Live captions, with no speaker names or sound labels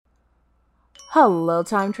Hello,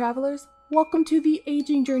 time travelers. Welcome to the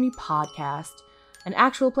Aging Journey podcast, an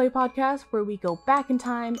actual play podcast where we go back in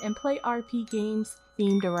time and play RP games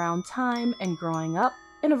themed around time and growing up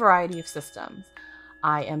in a variety of systems.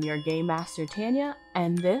 I am your game master, Tanya,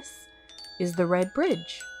 and this is The Red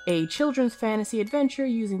Bridge, a children's fantasy adventure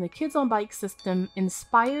using the Kids on Bikes system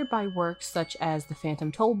inspired by works such as The Phantom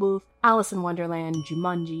Tollbooth, Alice in Wonderland,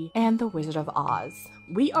 Jumanji, and The Wizard of Oz.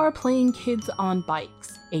 We are playing Kids on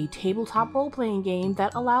Bikes, a tabletop role-playing game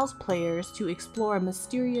that allows players to explore a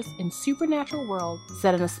mysterious and supernatural world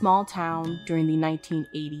set in a small town during the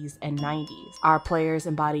 1980s and 90s. Our players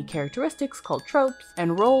embody characteristics called tropes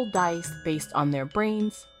and roll dice based on their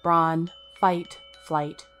brains, brawn, fight,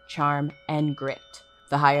 flight, charm, and grit.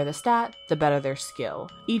 The higher the stat, the better their skill.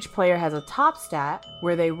 Each player has a top stat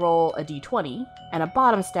where they roll a d20 and a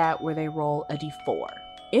bottom stat where they roll a d4.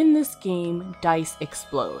 In this game, dice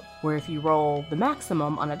explode, where if you roll the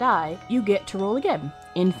maximum on a die, you get to roll again,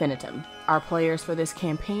 infinitum. Our players for this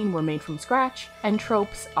campaign were made from scratch, and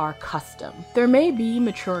tropes are custom. There may be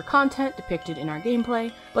mature content depicted in our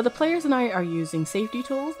gameplay, but the players and I are using safety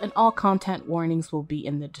tools, and all content warnings will be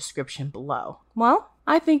in the description below. Well,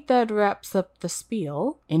 I think that wraps up the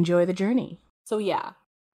spiel. Enjoy the journey. So yeah,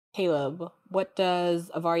 Caleb, what does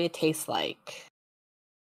Avaria taste like?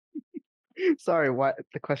 Sorry, what?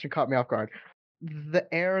 The question caught me off guard.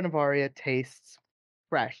 The air in Avaria tastes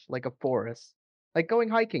fresh, like a forest. Like going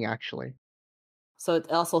hiking, actually. So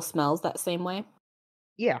it also smells that same way?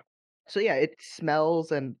 Yeah. So yeah, it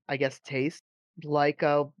smells and I guess tastes like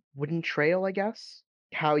a wooden trail, I guess.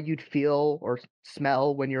 How you'd feel or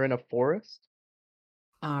smell when you're in a forest.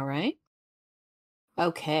 All right.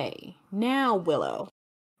 Okay. Now, Willow,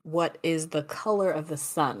 what is the color of the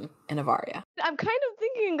sun in Avaria? I'm kind of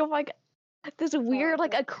thinking of like this weird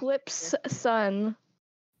like eclipse sun.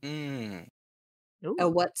 Mm. A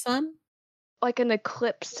what sun? Like an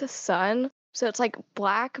eclipsed sun. So it's like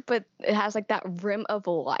black, but it has like that rim of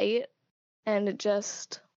light. And it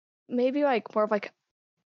just maybe like more of like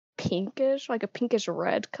pinkish, like a pinkish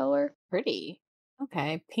red color. Pretty.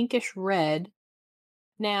 Okay. Pinkish red.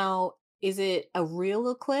 Now, is it a real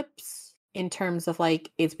eclipse in terms of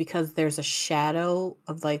like it's because there's a shadow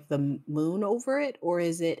of like the moon over it, or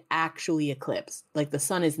is it actually eclipsed? Like the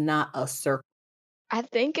sun is not a circle. I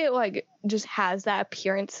think it like just has that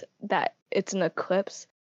appearance that it's an eclipse,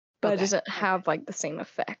 but it doesn't have like the same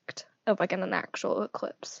effect of like an actual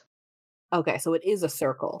eclipse. Okay, so it is a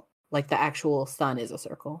circle. Like the actual sun is a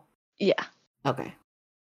circle. Yeah. Okay.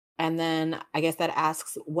 And then I guess that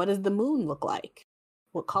asks, what does the moon look like?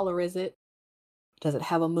 What color is it? Does it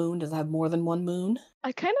have a moon? Does it have more than one moon?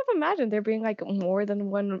 I kind of imagine there being like more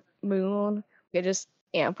than one moon. It just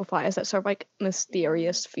amplifies that sort of like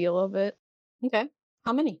mysterious feel of it. Okay.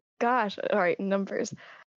 How many? Gosh, all right, numbers.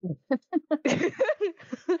 You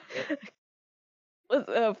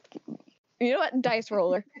know what? Dice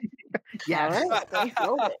roller. Yes. All right.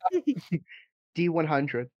 Roll it.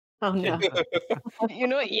 D100. Oh no. You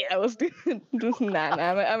know what? Yeah, let's do nah.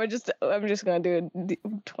 I'm just gonna do a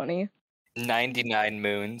 20. 99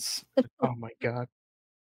 moons. Oh my god.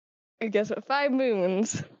 I guess what? 5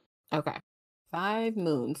 moons. Okay. 5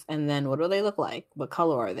 moons. And then what do they look like? What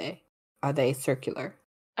color are they? Are they circular?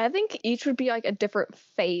 I think each would be like a different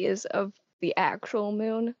phase of the actual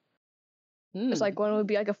moon. It's like one would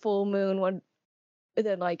be like a full moon, one, and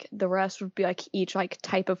then like the rest would be like each like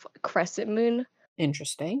type of crescent moon.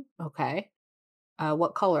 Interesting. Okay.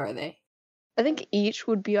 What color are they? I think each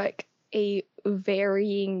would be like a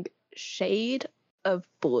varying shade of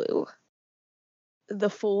blue. The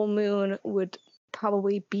full moon would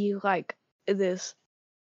probably be like this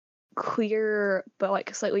clear but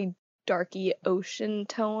like slightly darky ocean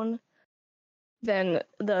tone. Then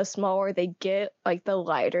the smaller they get, like the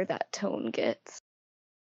lighter that tone gets.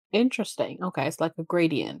 Interesting. Okay, it's like a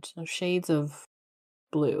gradient of shades of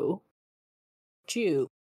blue. Jew.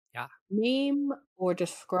 Yeah. Name or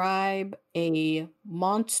describe a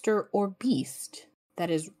monster or beast that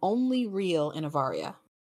is only real in Avaria.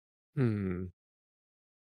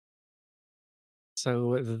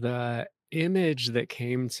 So the image that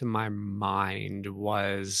came to my mind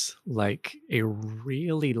was like a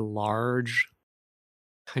really large,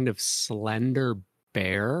 kind of slender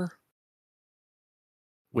bear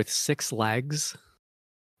with 6 legs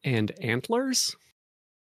and antlers.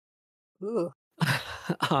 Ooh.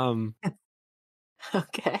 um,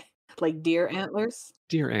 Okay. Like deer antlers?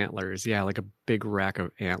 Deer antlers, yeah, like a big rack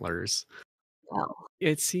of antlers. Oh.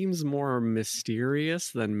 It seems more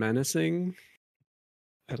mysterious than menacing,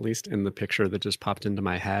 at least in the picture that just popped into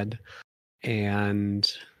my head.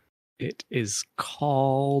 And it is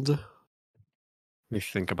called Let me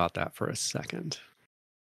think about that for a second.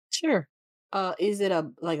 Sure. Is it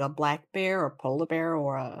a black bear or polar bear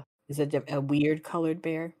or is it a weird colored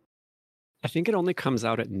bear? I think it only comes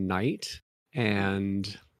out at night,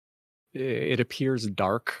 and it appears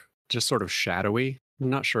dark, just sort of shadowy. I'm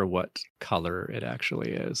not sure what color it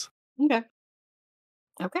actually is. Okay.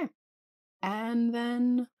 Okay. And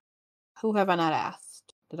then who have I not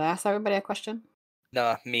asked? Did I ask everybody a question?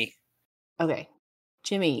 Nah, me. Okay.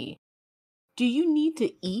 Jimmy, do you need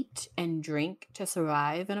to eat and drink to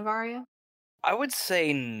survive in Avaria? I would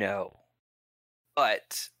say no.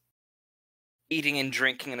 But eating and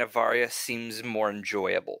drinking in Avaria seems more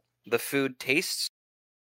enjoyable. The food tastes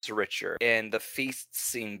richer, and the feasts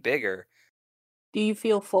seem bigger. Do you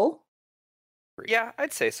feel full? Yeah,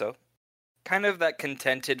 I'd say so. Kind of that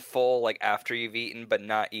contented full, like after you've eaten, but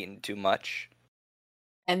not eaten too much.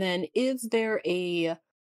 And then is there a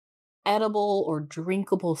edible or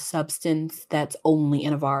drinkable substance that's only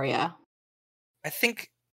in Avaria? I think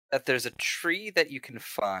that there's a tree that you can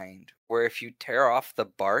find where if you tear off the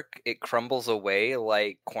bark, it crumbles away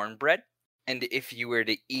like cornbread. And if you were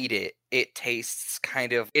to eat it, it tastes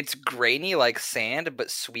it's grainy like sand, but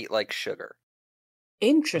sweet like sugar.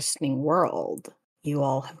 Interesting world you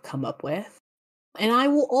all have come up with. And I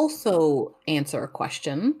will also answer a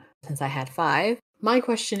question, since I had 5. My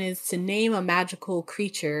question is to name a magical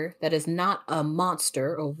creature that is not a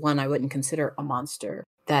monster, or one I wouldn't consider a monster,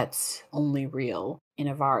 that's only real in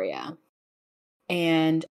Avaria.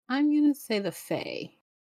 And I'm going to say the Fae.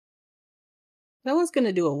 I was going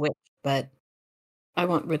to do a witch, but I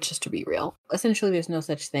want witches to be real. Essentially, there's no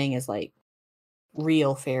such thing as like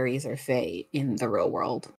real fairies or fae in the real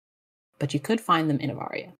world, but you could find them in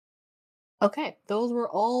Avaria. Okay, those were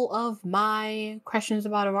all of my questions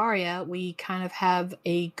about Avaria. We kind of have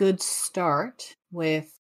a good start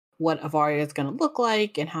with what Avaria is going to look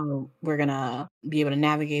like and how we're going to be able to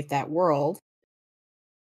navigate that world.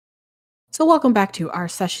 So welcome back to our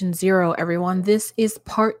session 0, everyone. This is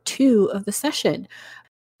part 2 of the session.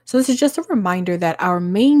 So this is just a reminder that our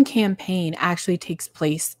main campaign actually takes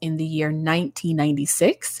place in the year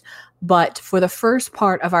 1996. But for the first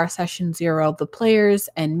part of our session 0, the players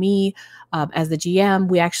and me as the GM,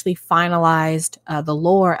 we actually finalized the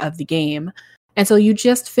lore of the game. And so you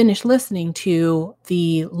just finished listening to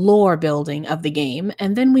the lore building of the game,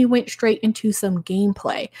 and then we went straight into some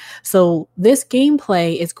gameplay. So this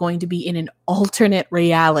gameplay is going to be in an alternate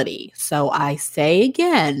reality. So I say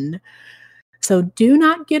again, so do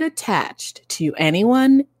not get attached to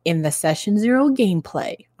anyone in the session 0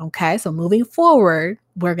 gameplay. Okay, so moving forward,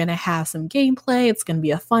 we're going to have some gameplay. It's going to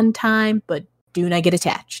be a fun time, but do not get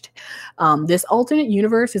attached. This alternate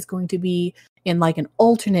universe is going to be in like an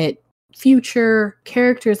alternate future,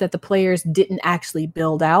 characters that the players didn't actually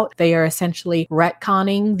build out. They are essentially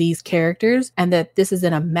retconning these characters, and that this is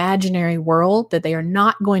an imaginary world that they are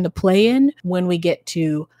not going to play in when we get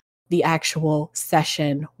to the actual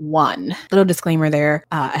session 1. Little disclaimer there.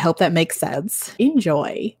 I hope that makes sense.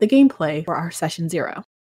 Enjoy the gameplay for our session 0.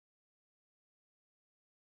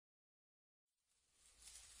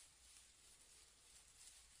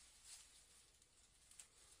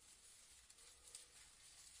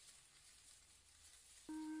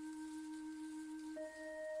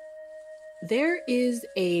 There is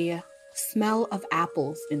a smell of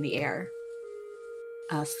apples in the air,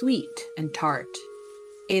 sweet and tart.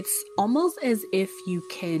 It's almost as if you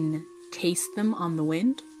can taste them on the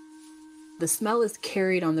wind. The smell is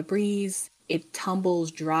carried on the breeze. It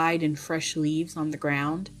tumbles dried and fresh leaves on the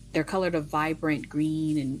ground. They're colored a vibrant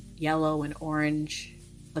green and yellow and orange,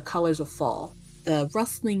 the colors of fall. The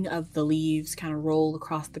rustling of the leaves kind of roll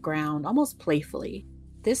across the ground almost playfully.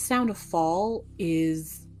 This sound of fall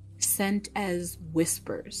is sent as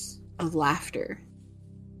whispers of laughter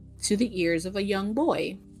to the ears of a young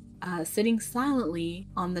boy sitting silently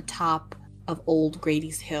on the top of Old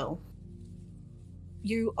Grady's Hill.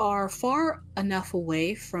 You are far enough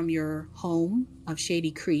away from your home of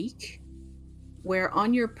Shady Creek, where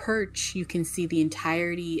on your perch you can see the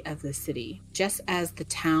entirety of the city, just as the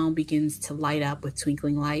town begins to light up with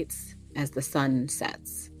twinkling lights as the sun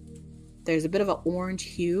sets. There's a bit of an orange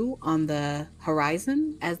hue on the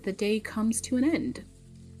horizon as the day comes to an end.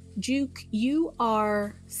 Juke, you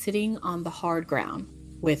are sitting on the hard ground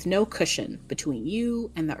with no cushion between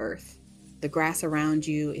you and the earth. The grass around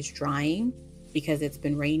you is drying because it's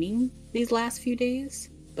been raining these last few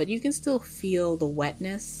days, but you can still feel the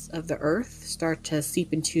wetness of the earth start to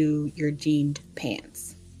seep into your jeaned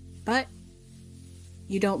pants. But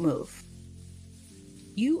you don't move.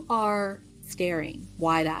 You are staring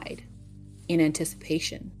wide-eyed in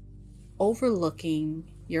anticipation, overlooking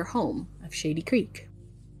your home of Shady Creek.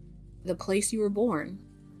 the place you were born,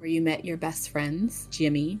 where you met your best friends,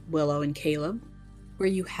 Jimmy, Willow, and Caleb, where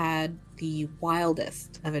you had the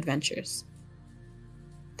wildest of adventures.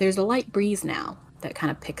 There's a light breeze now that kind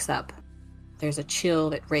of picks up. There's a chill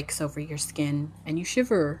that rakes over your skin, and you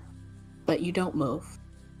shiver, but you don't move.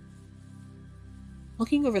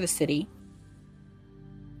 Looking over the city,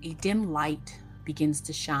 a dim light begins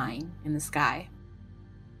to shine in the sky.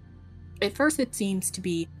 At first, it seems to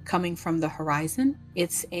be coming from the horizon.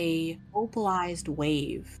 It's a opalized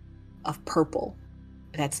wave of purple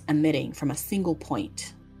that's emitting from a single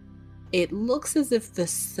point. It looks as if the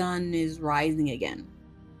sun is rising again,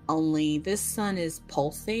 only this sun is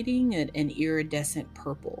pulsating at an iridescent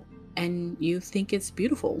purple, and you think it's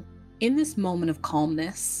beautiful. In this moment of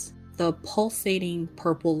calmness, the pulsating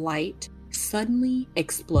purple light suddenly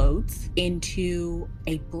explodes into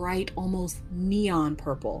a bright, almost neon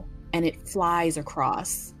purple, and it flies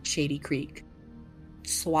across Shady Creek,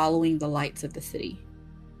 swallowing the lights of the city,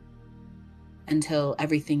 until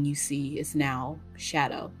everything you see is now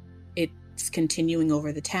shadow. It's continuing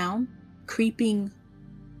over the town, creeping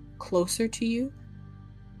closer to you,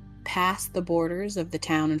 past the borders of the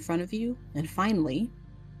town in front of you, and finally,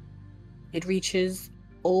 it reaches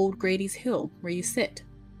Old Grady's Hill, where you sit.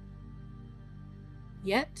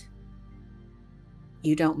 Yet,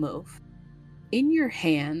 you don't move. In your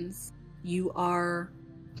hands, you are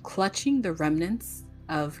clutching the remnants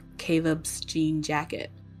of Caleb's jean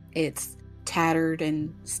jacket. It's tattered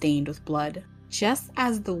and stained with blood. Just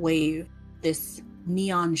as the wave, this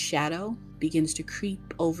neon shadow begins to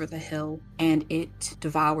creep over the hill and it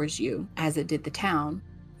devours you as it did the town,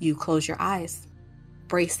 you close your eyes,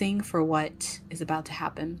 bracing for what is about to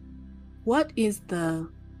happen. What is the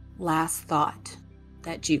last thought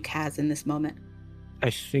that Juke has in this moment? I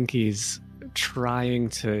think he's trying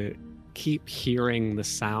to keep hearing the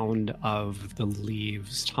sound of the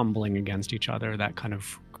leaves tumbling against each other, that kind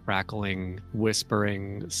of crackling,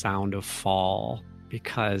 whispering sound of fall,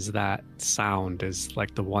 because that sound is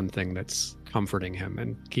like the one thing that's comforting him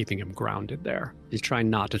and keeping him grounded there. He's trying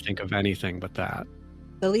not to think of anything but that.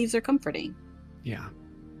 The leaves are comforting. Yeah.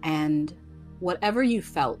 And whatever you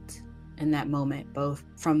felt in that moment, both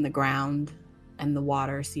from the ground and the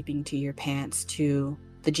water seeping to your pants to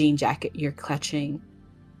the jean jacket you're clutching,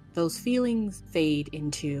 those feelings fade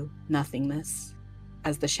into nothingness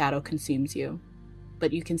as the shadow consumes you.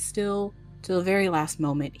 But you can still, to the very last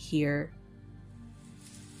moment, hear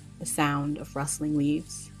the sound of rustling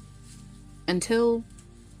leaves, until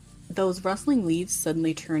those rustling leaves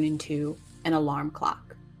suddenly turn into an alarm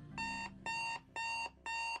clock.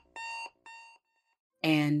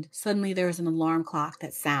 And suddenly there is an alarm clock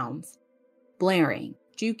that sounds, blaring.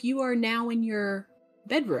 Juke, you are now in your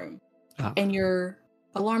bedroom, and your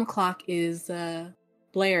alarm clock is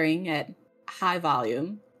blaring at high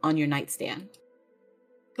volume on your nightstand.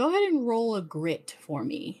 Go ahead and roll a grit for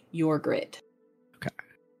me, your grit. Okay.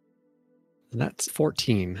 That's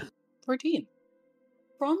 14. 14.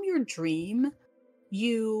 From your dream,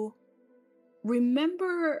 you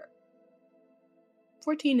remember...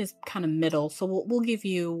 14 is kind of middle, so we'll give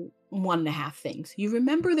you 1.5 things. You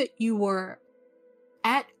remember that you were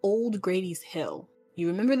at Old Grady's Hill. You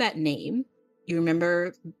remember that name. You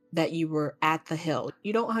remember that you were at the hill.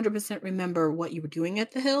 You don't 100% remember what you were doing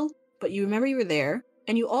at the hill, but you remember you were there.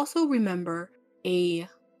 And you also remember a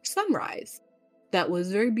sunrise that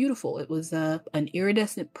was very beautiful. It was an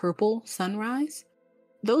iridescent purple sunrise.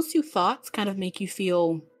 Those two thoughts kind of make you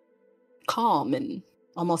feel calm and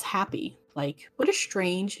almost happy. Like, what a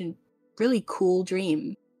strange and really cool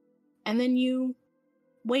dream. And then you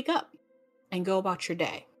wake up and go about your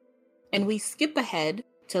day. And we skip ahead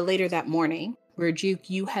to later that morning, where Juke,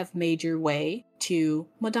 you have made your way to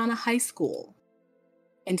Madonna High School.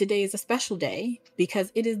 And today is a special day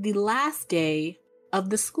because it is the last day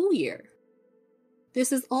of the school year.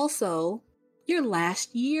 This is also your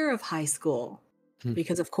last year of high school.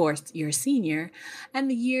 Because, of course, you're a senior, and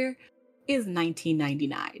the year is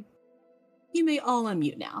 1999. You may all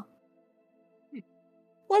unmute now.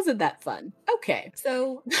 Wasn't that fun? Okay,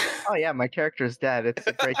 so... Oh yeah, my character's dead. It's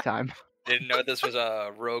a great time. Didn't know this was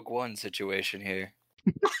a Rogue One situation here.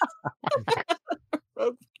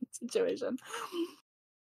 Rogue situation.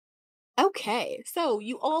 Okay, so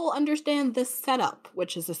you all understand this setup,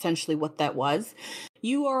 which is essentially what that was.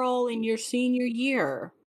 You are all in your senior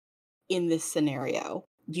year in this scenario.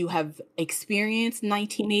 You have experienced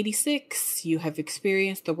 1986. You have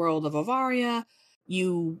experienced the world of Avaria.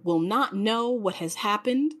 You will not know what has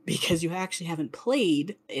happened because you actually haven't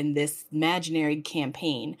played in this imaginary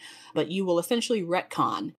campaign, but you will essentially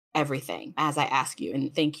retcon everything as I ask you.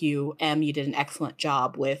 And thank you, Em, you did an excellent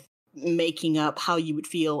job with making up how you would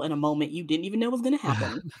feel in a moment you didn't even know was going to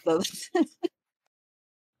happen. So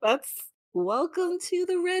that's welcome to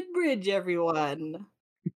the Red Bridge, everyone.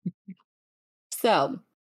 So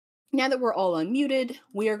now that we're all unmuted,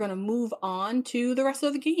 we are going to move on to the rest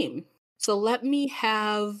of the game. So let me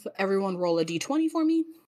have everyone roll a d20 for me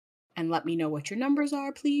and let me know what your numbers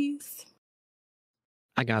are, please.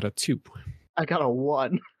 I got a 2. I got a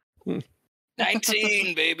 1.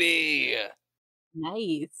 19, baby.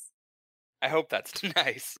 Nice. I hope that's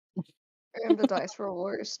nice. And the dice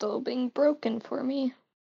roller is still being broken for me.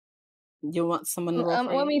 You want someone to roll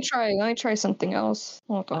for Let you? me try something else.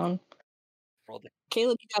 Hold on. Rolled a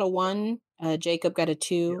Caleb, you got a 1. Jacob got a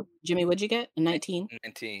 2. Yep. Jimmy, what'd you get? A 19.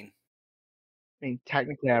 19. I mean,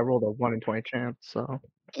 technically, I rolled a 1 in 20 chance, so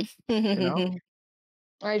know?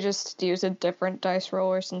 I just used a different dice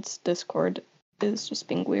roller since Discord is just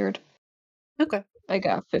being weird. Okay. I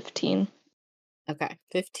got 15. Okay,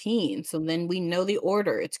 15. So then we know the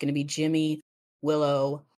order. It's going to be Jimmy,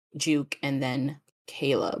 Willow, Juke, and then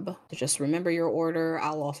Caleb. So just remember your order.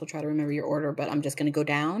 I'll also try to remember your order, but I'm just going to go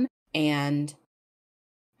down and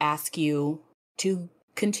ask you to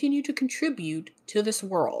continue to contribute to this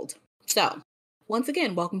world. So, once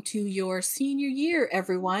again, welcome to your senior year,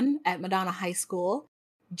 everyone, at Madonna High School.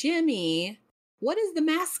 Jimmy, what is the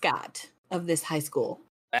mascot of this high school?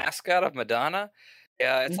 Mascot of Madonna?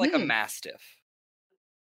 Yeah, it's like a Mhm. mastiff.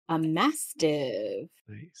 A mastiff.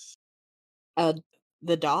 Nice.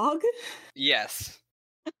 The dog? Yes.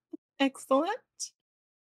 Excellent.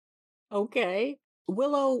 Okay.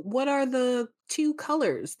 Willow, what are the 2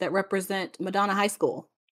 colors that represent Madonna High School?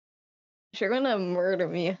 You're gonna murder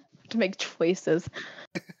me to make choices.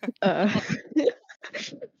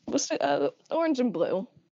 Orange and blue.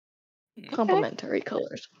 Complementary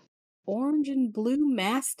colors. Orange and blue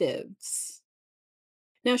mastiffs.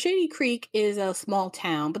 Now, Shady Creek is a small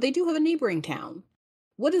town, but they do have a neighboring town.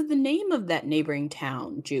 What is the name of that neighboring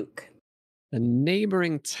town, Juke? The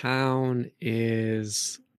neighboring town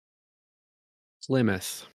is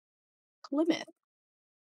Plymouth. Plymouth.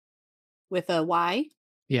 With a Y?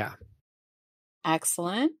 Yeah.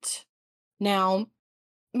 Excellent. Now,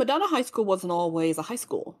 Madonna High School wasn't always a high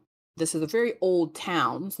school. This is a very old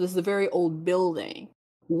town, so this is a very old building.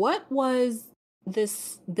 What was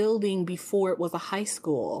this building before it was a high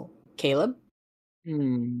school, Caleb?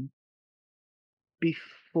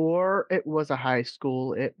 Before it was a high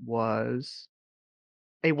school, it was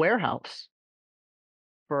a warehouse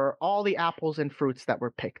for all the apples and fruits that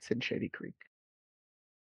were picked in Shady Creek.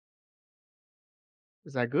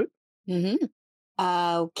 Is that good? Mm-hmm.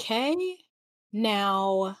 Okay.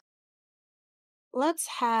 Now, let's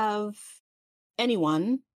have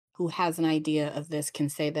anyone who has an idea of this can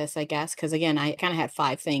say this, I guess, because again, I kind of had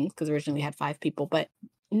 5 things because originally we had 5 people, but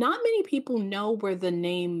not many people know where the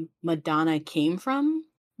name Madonna came from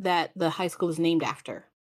that the high school is named after.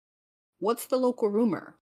 What's the local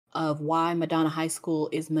rumor of why Madonna High School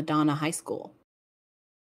is Madonna High School?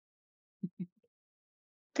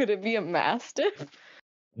 Could it be a mastiff?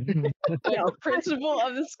 No. The principal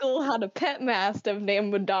of the school had a pet mastiff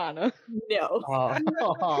named Madonna. No.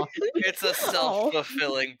 It's a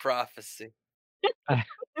self-fulfilling prophecy. I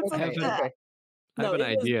It's have okay. an- Okay, I have an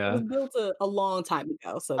It was idea. built a long time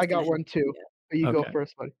ago. So I it's got gonna- one too. yeah. You go Okay.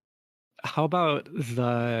 first, buddy. How about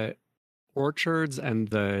the orchards and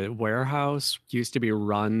the warehouse used to be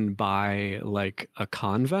run by like a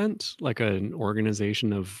convent, like an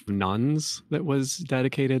organization of nuns that was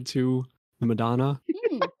dedicated to Madonna?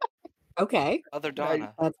 Okay, Other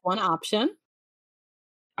Donna. that's one option.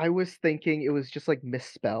 I was thinking it was just like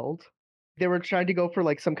misspelled. They were trying to go for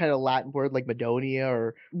like some kind of Latin word like Madonia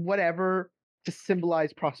or whatever to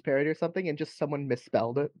symbolize prosperity or something, and just someone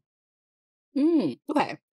misspelled it.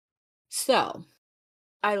 Okay. So,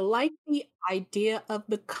 I like the idea of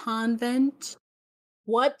the convent.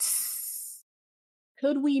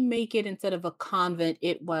 Could we make it instead of a convent?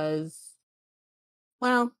 It was,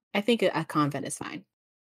 well, I think a convent is fine.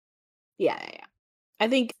 Yeah. I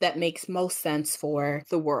think that makes most sense for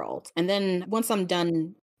the world. And then once I'm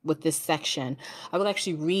done with this section, I will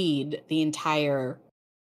actually read the entire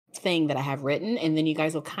thing that I have written, and then you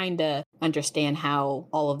guys will kind of understand how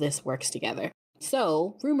all of this works together.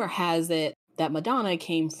 So, rumor has it that Madonna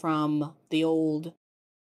came from the old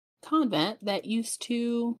convent that used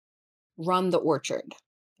to run the orchard.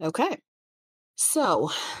 Okay.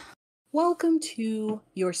 So, welcome to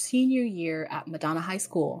your senior year at Madonna High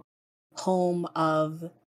School, home of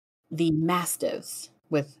the Mastiffs,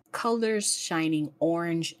 with colors shining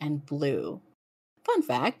orange and blue. Fun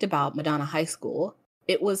fact about Madonna High School,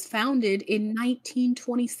 it was founded in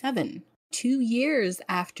 1927, 2 years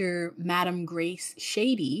after Madame Grace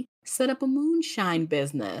Shady set up a moonshine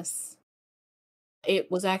business.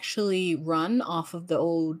 It was actually run off of the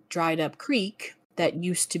old dried up creek that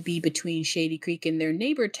used to be between Shady Creek and their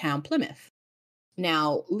neighbor town, Plymouth.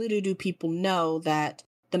 Now, little do people know that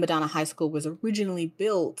the Madonna High School was originally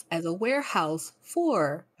built as a warehouse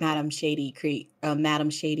for Madam Shady's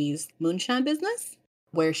moonshine business,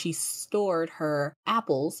 where she stored her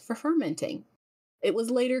apples for fermenting. It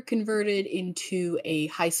was later converted into a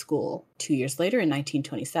high school 2 years later in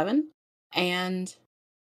 1927. And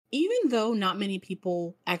even though not many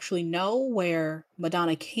people actually know where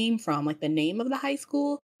Madonna came from, like the name of the high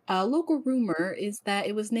school, a local rumor is that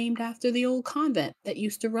it was named after the old convent that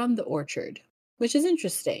used to run the orchard, which is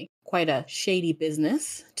interesting. Quite a shady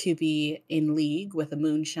business to be in league with a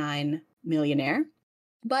moonshine millionaire.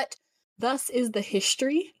 But thus is the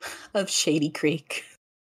history of Shady Creek.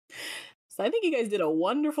 So I think you guys did a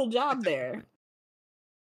wonderful job there.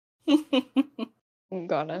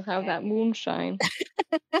 Gotta have that moonshine.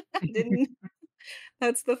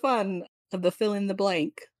 That's the fun of the fill in the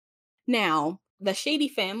blank. Now, the Shady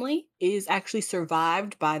family is actually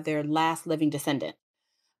survived by their last living descendant,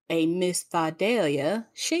 a Miss Vidalia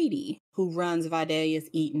Shady, who runs Vidalia's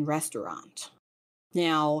Eatin' restaurant.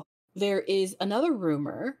 Now, there is another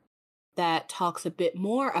rumor that talks a bit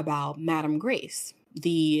more about Madame Grace,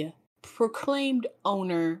 the proclaimed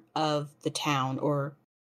owner of the town or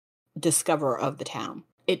discoverer of the town.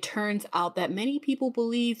 It turns out that many people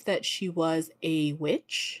believe that she was a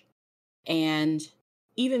witch, and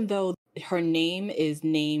even though her name is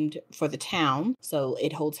named for the town, so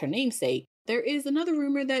it holds her namesake, there is another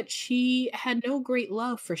rumor that she had no great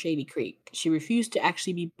love for Shady Creek. She refused to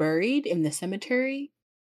actually be buried in the cemetery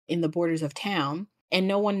in the borders of town, and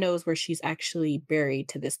no one knows where she's actually buried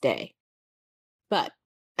to this day. But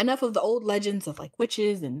enough of the old legends of like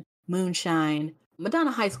witches and moonshine.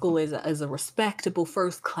 Madonna High School is a respectable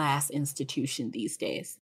first-class institution these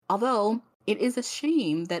days. Although, it is a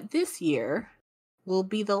shame that this year will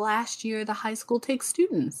be the last year the high school takes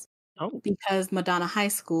students. Oh. Because Madonna High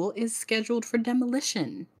School is scheduled for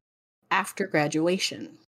demolition after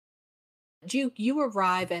graduation. Juke, you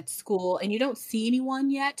arrive at school and you don't see anyone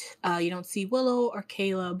yet. You don't see Willow or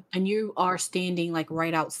Caleb, and you are standing like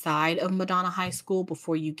right outside of Madonna High School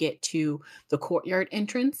before you get to the courtyard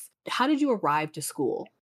entrance. How did you arrive to school?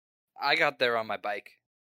 I got there on my bike.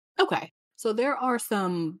 Okay. So there are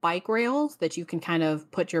some bike rails that you can kind of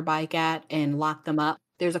put your bike at and lock them up.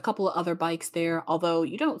 There's a couple of other bikes there, although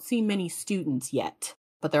you don't see many students yet,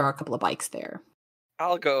 but there are a couple of bikes there.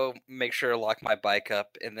 I'll go make sure to lock my bike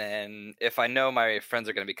up, and then if I know my friends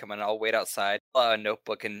are going to be coming, I'll wait outside, a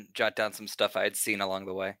notebook, and jot down some stuff I had seen along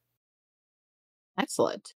the way.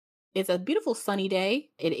 Excellent. It's a beautiful sunny day.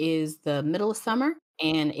 It is the middle of summer,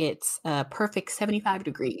 and it's a perfect 75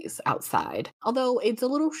 degrees outside. Although it's a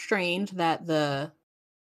little strange that the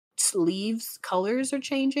leaves colors are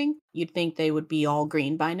changing. You'd think they would be all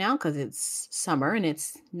green by now because it's summer and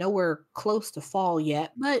it's nowhere close to fall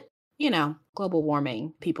yet. But, you know, global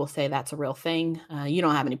warming, people say that's a real thing. You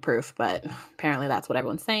don't have any proof, but apparently that's what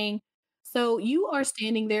everyone's saying. So you are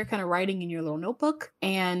standing there kind of writing in your little notebook.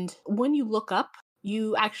 And when you look up,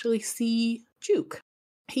 you actually see Juke.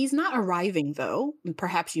 He's not arriving, though.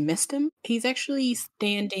 Perhaps you missed him. He's actually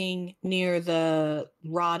standing near the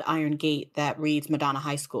wrought iron gate that reads Madonna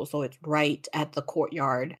High School. So it's right at the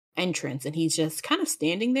courtyard entrance. And he's just kind of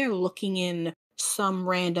standing there looking in some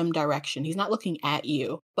random direction. He's not looking at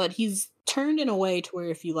you, but he's turned in a way to where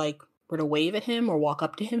if you were to wave at him or walk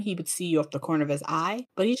up to him, he would see you off the corner of his eye.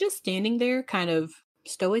 But he's just standing there kind of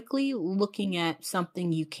stoically looking at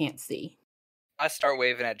something you can't see. I start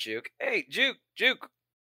waving at Juke. Hey, Juke!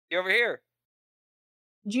 You over here?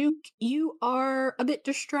 Juke, you are a bit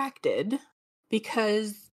distracted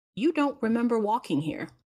because you don't remember walking here.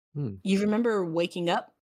 You remember waking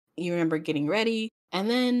up, you remember getting ready, and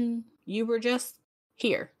then you were just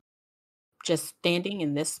here, just standing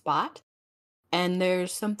in this spot, and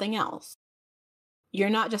there's something else. You're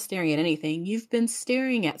not just staring at anything, you've been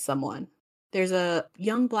staring at someone. There's a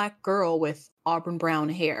young black girl with auburn brown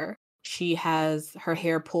hair. She has her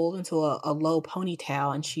hair pulled into a low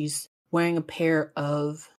ponytail, and she's wearing a pair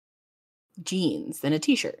of jeans and a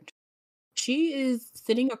t-shirt. She is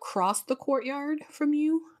sitting across the courtyard from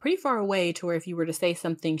you, pretty far away to where if you were to say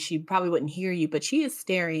something, she probably wouldn't hear you, but she is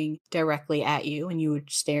staring directly at you, and you were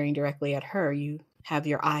staring directly at her. You have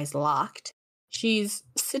your eyes locked. She's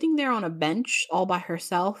sitting there on a bench all by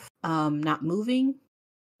herself, not moving,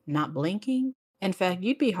 not blinking. In fact,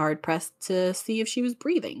 you'd be hard-pressed to see if she was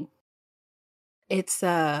breathing. It's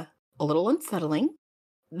a little unsettling.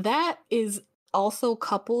 That is also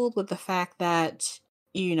coupled with the fact that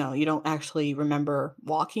you don't actually remember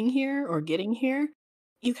walking here or getting here,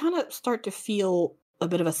 you kind of start to feel a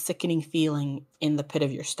bit of a sickening feeling in the pit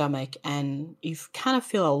of your stomach, and you kind of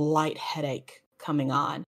feel a light headache coming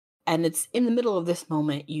on. And it's in the middle of this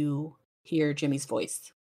moment you hear Jimmy's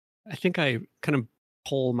voice. I think I kind of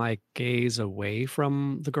pull my gaze away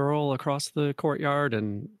from the girl across the courtyard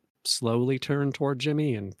and slowly turn toward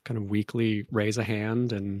Jimmy and kind of weakly raise a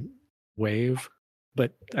hand and wave.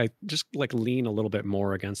 But I just like lean a little bit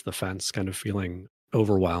more against the fence, kind of feeling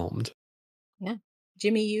overwhelmed. Yeah.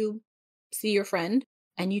 Jimmy, you see your friend,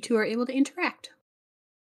 and you two are able to interact.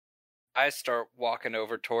 I start walking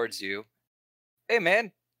over towards you. Hey, man,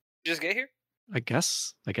 you just get here? I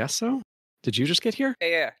guess so. Did you just get here?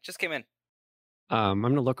 Yeah, just came in. I'm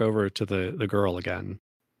gonna look over to the girl again.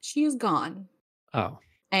 She is gone. Oh.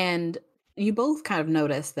 And you both kind of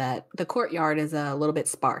notice that the courtyard is a little bit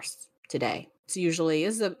sparse today. It's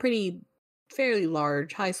a fairly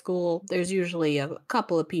large high school. There's usually a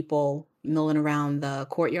couple of people milling around the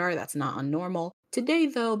courtyard. That's not unnormal. Today,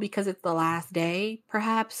 though, because it's the last day,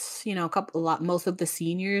 perhaps, most of the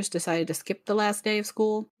seniors decided to skip the last day of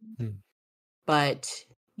school. But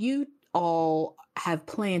you all have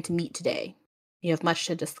planned to meet today. You have much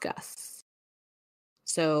to discuss.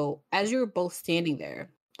 So as you're both standing there,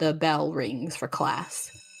 the bell rings for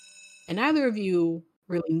class. And neither of you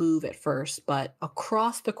really move at first, but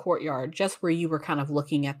across the courtyard, just where you were kind of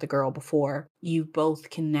looking at the girl before, you both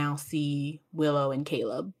can now see Willow and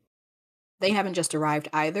Caleb. They haven't just arrived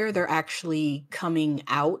either. They're actually coming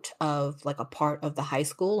out of like a part of the high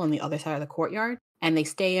school on the other side of the courtyard. And they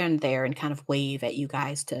stand there and kind of wave at you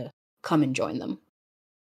guys to come and join them.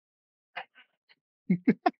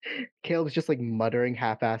 Caleb's just like muttering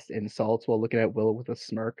half-assed insults while looking at Willow with a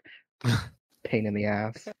smirk. Pain in the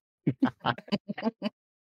ass.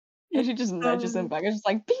 And she just nudges him back. It's just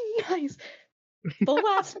like, be nice. The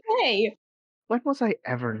last day. When was I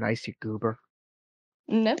ever nice, you goober?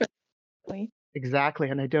 Never. Exactly,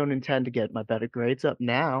 and I don't intend to get my better grades up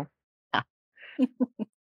now.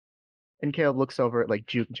 And Caleb looks over at like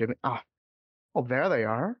Juke and Jimmy. Oh, there they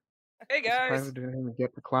are. Hey, guys. I didn't even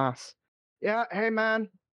get to class. Yeah, hey man.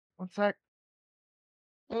 One sec.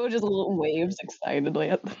 Oh, just little waves excitedly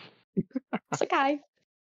at them. It's like, hi,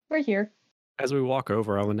 we're here. As we walk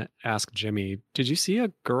over, I want to ask Jimmy, did you see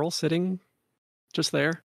a girl sitting just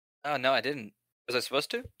there? Oh, no, I didn't. Was I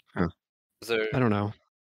supposed to? Huh. I don't know.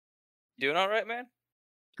 You doing all right, man?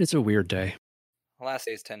 It's a weird day. Last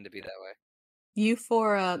days tend to be that way. You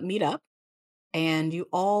four meet up, and you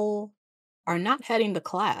all are not heading to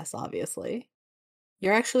class, obviously.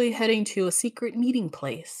 You're actually heading to a secret meeting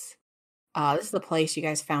place. This is the place you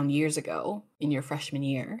guys found years ago in your freshman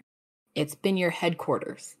year. It's been your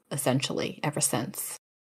headquarters, essentially, ever since.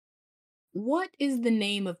 What is the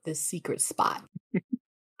name of this secret spot?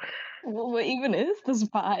 Well, what even is the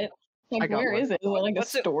spot? Like, where is it? Is it like a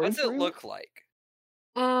storage What's it room? look like?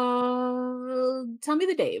 Tell me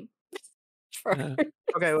the name.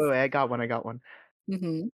 Okay, wait, I got one.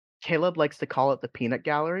 Mm-hmm. Caleb likes to call it the Peanut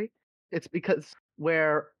Gallery. It's because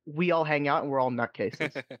where we all hang out and we're all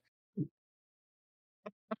nutcases.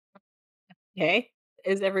 Okay.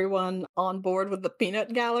 Is everyone on board with the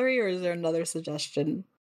peanut gallery, or is there another suggestion?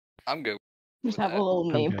 I'm good. Just have a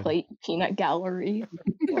little nameplate, peanut gallery,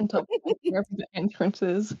 on top of wherever the entrance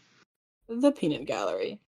is. The peanut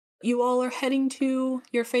gallery. You all are heading to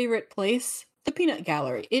your favorite place, the peanut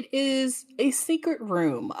gallery. It is a secret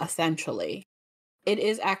room, essentially. It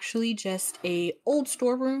is actually just a old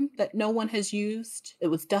storeroom that no one has used. It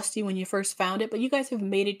was dusty when you first found it, but you guys have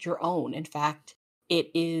made it your own. In fact, it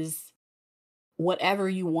is whatever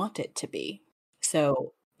you want it to be.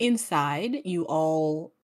 So inside, you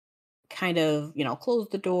all kind of, close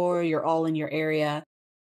the door. You're all in your area.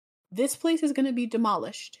 This place is going to be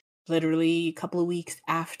demolished literally a couple of weeks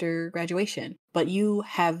after graduation. But you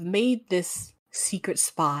have made this secret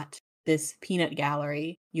spot, this peanut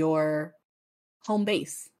gallery, your home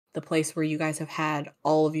base, the place where you guys have had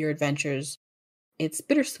all of your adventures. It's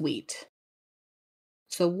bittersweet.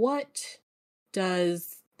 So what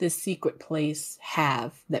does this secret place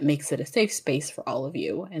have that makes it a safe space for all of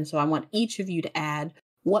you? And so I want each of you to add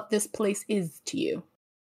what this place is to you.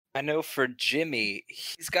 I know for Jimmy,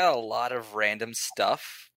 he's got a lot of random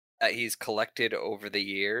stuff that he's collected over the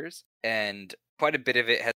years, and quite a bit of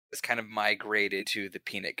it has kind of migrated to the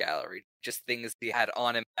peanut gallery. Just things he had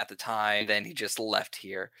on him at the time, then he just left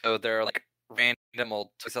here. So there are like random old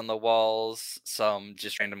toys on the walls, some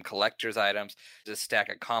just random collector's items, a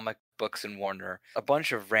stack of comic books in Warner, a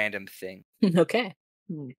bunch of random things. Okay.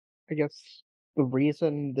 I guess the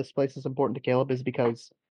reason this place is important to Caleb is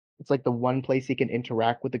because it's like the one place he can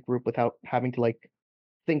interact with the group without having to like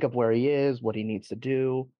think of where he is, what he needs to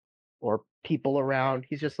do, or people around.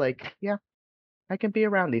 He's just like, yeah, I can be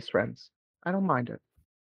around these friends. I don't mind it.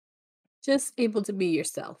 Just able to be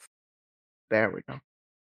yourself. There we go.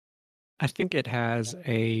 I think it has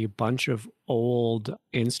a bunch of old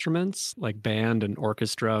instruments, like band and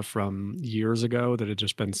orchestra from years ago that had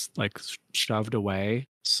just been like shoved away.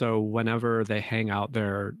 So whenever they hang out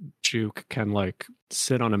there, Juke can like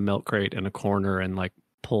sit on a milk crate in a corner and like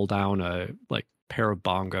pull down a like pair of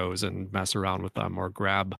bongos and mess around with them, or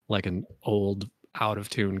grab like an old out of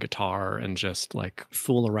tune guitar and just like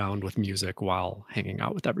fool around with music while hanging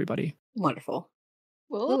out with everybody. Wonderful.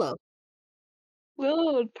 Willow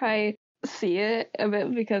would probably see it a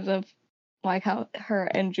bit because of like how her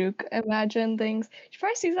and Juke imagine things. She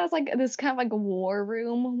probably sees it as like this kind of like a war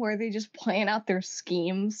room where they just plan out their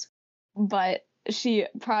schemes. But she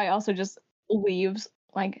probably also just leaves,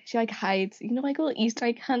 like she like hides, like little Easter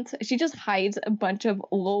egg hunts. She just hides a bunch of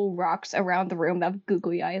little rocks around the room that have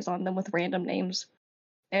googly eyes on them with random names.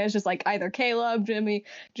 And it's just like either Caleb, Jimmy,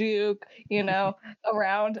 Juke,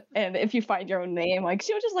 around. And if you find your own name, like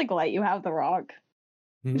she'll just like let you have the rock.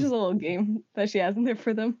 Mhm. It's just a little game that she has in there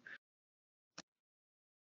for them.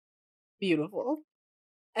 Beautiful.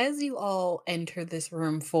 As you all enter this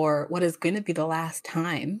room for what is going to be the last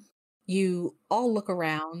time, you all look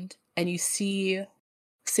around and you see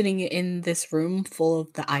sitting in this room full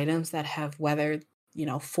of the items that have weathered,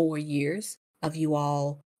 4 years of you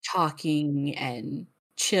all talking and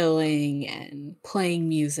chilling and playing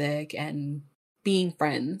music and being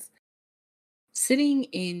friends. Sitting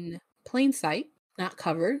in plain sight, not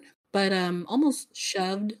covered, but almost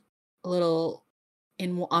shoved a little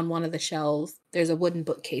on one of the shelves. There's a wooden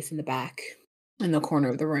bookcase in the back in the corner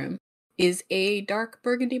of the room, is a dark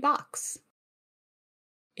burgundy box.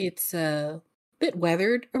 It's a bit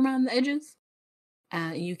weathered around the edges.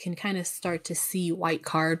 You can kind of start to see white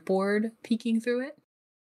cardboard peeking through it.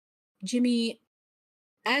 Jimmy,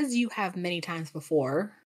 as you have many times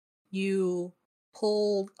before, you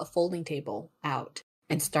pull a folding table out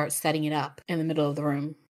and start setting it up in the middle of the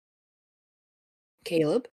room.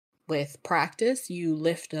 Caleb, with practice, you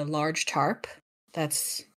lift a large tarp that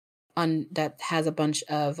has a bunch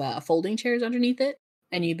of folding chairs underneath it,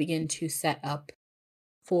 and you begin to set up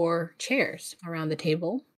 4 chairs around the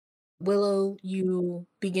table. Willow, you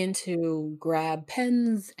begin to grab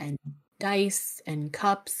pens and dice and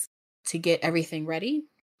cups to get everything ready.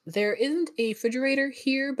 There isn't a refrigerator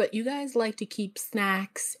here, but you guys like to keep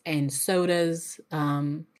snacks and sodas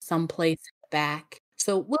someplace in the back.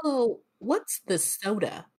 So, Willow, what's the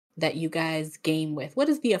soda that you guys game with? What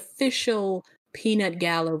is the official peanut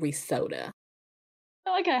gallery soda? I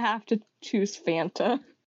feel like I have to choose Fanta.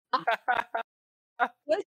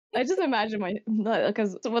 I just imagine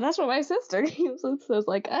because that's what my sister says.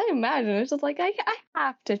 Like I imagine it's just like I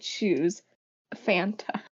have to choose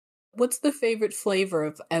Fanta. What's the favorite flavor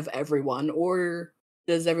of everyone, or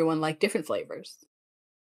does everyone like different flavors?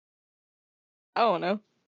 I don't know.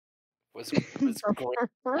 Was Fanta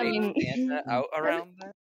out around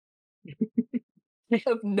then? I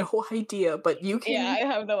have no idea, but you can. Yeah,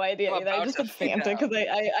 I have no idea I'm either. I about just to said find Fanta because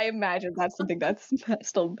I imagine that's something that's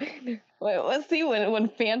still. Wait, let's see when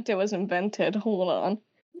Fanta was invented. Hold on.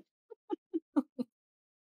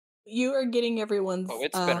 You are getting everyone's Oh,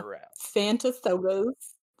 it's been around. Fanta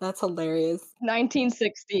sodas. That's hilarious.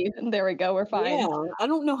 1960. There we go. We're fine. Yeah, I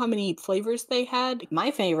don't know how many flavors they had. My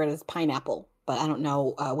favorite is pineapple, but I don't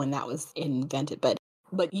know when that was invented.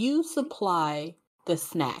 But you supply the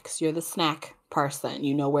snacks. You're the snack person.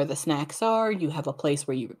 You know where the snacks are. You have a place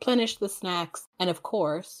where you replenish the snacks. And of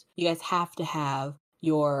course, you guys have to have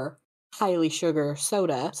your highly sugar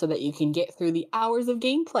soda so that you can get through the hours of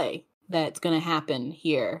gameplay that's going to happen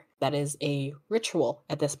here. That is a ritual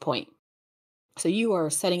at this point. So you are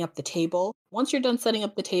setting up the table. Once you're done setting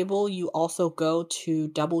up the table, you also go to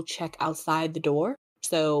double check outside the door.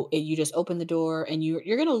 So you just open the door and you're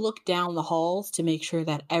going to look down the halls to make sure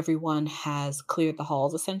that everyone has cleared the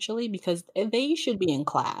halls, essentially, because they should be in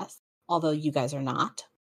class, although you guys are not.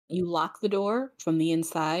 You lock the door from the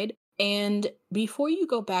inside. And before you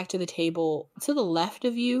go back to the table, to the left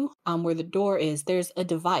of you, where the door is, there's a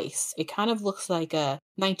device. It kind of looks like a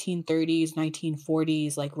 1930s,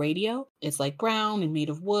 1940s like radio. It's like brown and made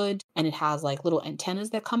of wood, and it has like little antennas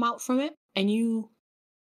that come out from it. And you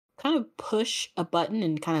kind of push a button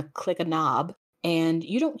and kind of click a knob, and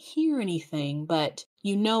you don't hear anything, but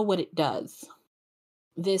you know what it does.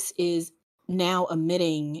 This is now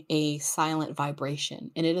emitting a silent vibration,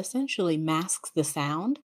 and it essentially masks the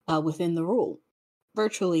sound within the rule,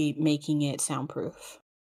 virtually making it soundproof.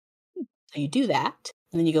 So you do that,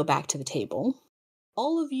 and then you go back to the table.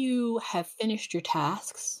 all of you have finished your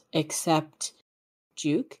tasks except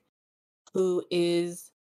Juke, who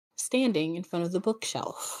is standing in front of the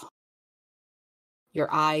bookshelf,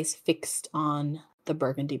 your eyes fixed on the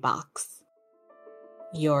burgundy box.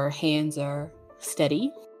 Your hands are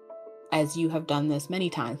steady, as you have done this many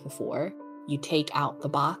times before. You take out the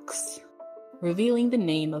box, revealing the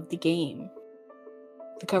name of the game.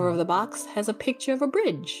 The cover of the box has a picture of a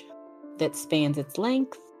bridge that spans its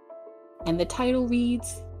length, and the title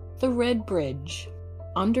reads The Red Bridge.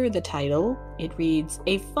 Under the title, it reads,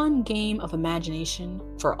 A fun game of imagination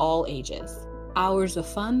for all ages. Hours of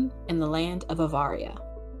fun in the land of Avaria.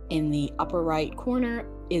 In the upper right corner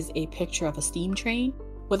is a picture of a steam train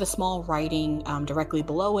with a small writing directly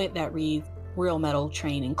below it that reads, Real metal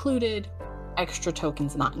train included, extra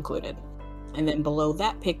tokens not included. And then below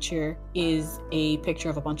that picture is a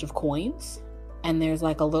picture of a bunch of coins. And there's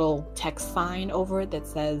like a little text sign over it that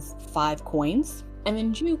says 5 coins. And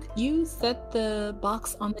then Juke, you set the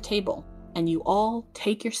box on the table and you all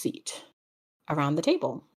take your seat around the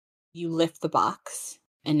table. You lift the box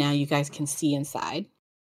and now you guys can see inside.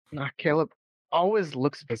 Caleb always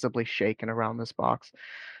looks visibly shaken around this box.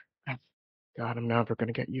 God, I'm never going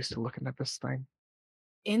to get used to looking at this thing.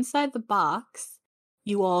 Inside the box,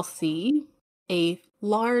 you all see a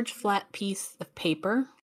large flat piece of paper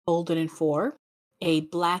folded in 4, a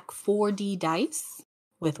black 4D dice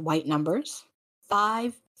with white numbers,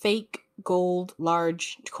 5 fake gold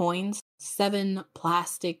large coins, 7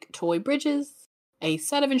 plastic toy bridges, a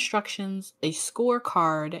set of instructions, a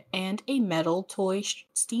scorecard, and a metal toy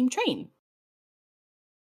steam train.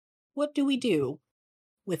 What do we do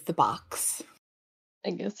with the box?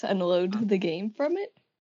 I guess unload the game from it.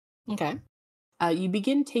 Okay. You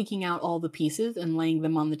begin taking out all the pieces and laying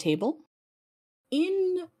them on the table.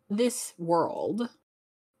 In this world,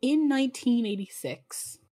 in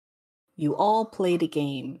 1986, you all played a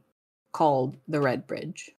game called The Red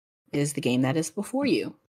Bridge. It is the game that is before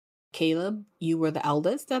you. Caleb, you were the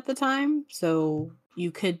eldest at the time, so you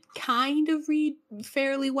could kind of read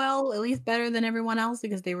fairly well, at least better than everyone else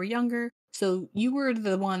because they were younger. So you were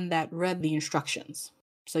the one that read the instructions.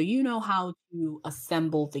 So you know how to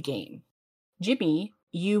assemble the game. Jimmy,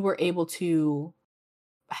 you were able to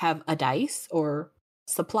have a dice or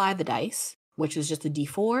supply the dice, which is just a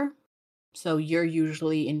D4. So you're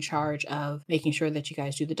usually in charge of making sure that you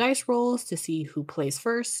guys do the dice rolls to see who plays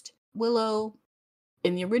first. Willow,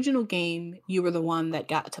 in the original game, you were the one that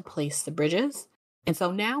got to place the bridges. And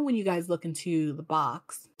so now when you guys look into the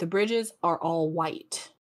box, the bridges are all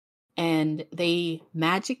white. And they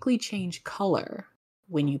magically change color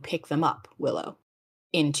when you pick them up, Willow,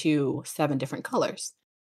 into 7 different colors.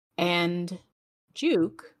 And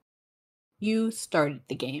Juke, you started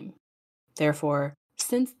the game. Therefore,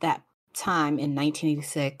 since that time in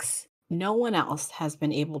 1986, no one else has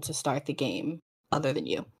been able to start the game other than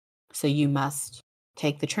you. So you must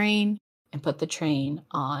take the train and put the train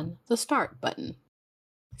on the start button.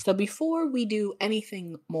 So before we do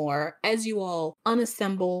anything more, as you all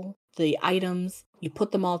unassemble the items, you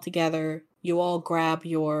put them all together, you all grab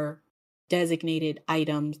your designated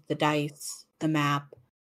items, the dice, the map,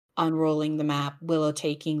 unrolling the map, Willow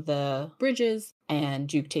taking the bridges, and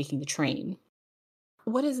Juke taking the train.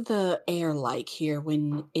 What is the air like here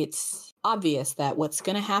when it's obvious that what's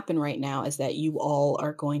going to happen right now is that you all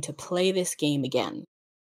are going to play this game again?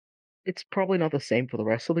 It's probably not the same for the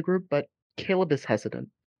rest of the group, but Caleb is hesitant.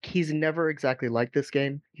 He's never exactly liked this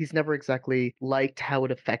game. He's never exactly liked how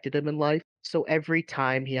it affected him in life. So every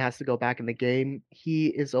time he has to go back in the game, he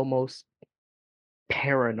is almost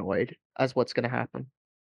paranoid as what's going to happen.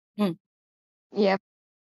 Yeah.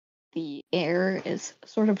 The air is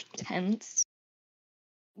sort of tense.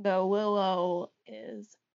 Though Willow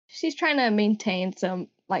she's trying to maintain some,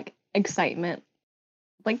 like, excitement.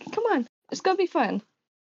 Like, come on, it's gonna be fun.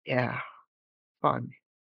 Yeah, fun.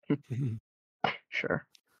 Sure.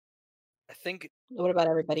 I think What about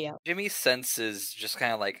everybody else? Jimmy senses just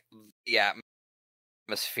kind of like the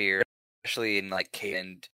atmosphere, especially in like Kate,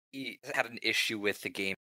 and he had an issue with the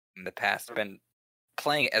game in the past. Been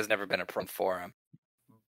playing it has never been a problem for him,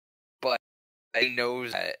 but he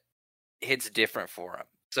knows that it's different for him,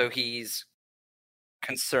 so he's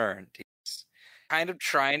concerned. He's kind of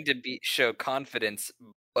trying to show confidence,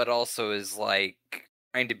 but also is like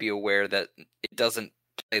trying to be aware that it doesn't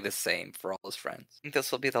play the same for all his friends. I think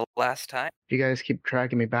this will be the last time. If you guys keep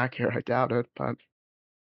dragging me back here, I doubt it, but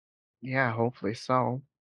yeah, hopefully so.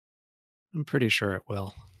 I'm pretty sure it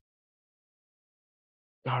will.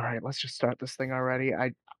 All right, let's just start this thing already.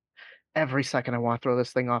 Every second I want to throw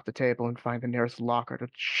this thing off the table and find the nearest locker to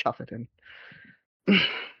shove it in.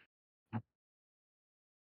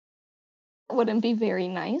 wouldn't be very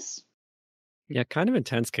nice. Yeah, kind of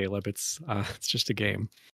intense, Caleb. It's just a game.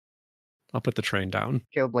 I'll put the train down.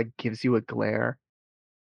 Caleb like gives you a glare.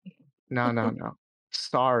 No.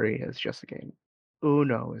 Sorry, it's just a game.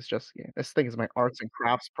 Uno is just a game. This thing is my arts and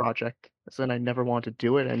crafts project. So I never want to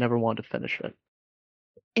do it. I never want to finish it.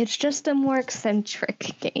 It's just a more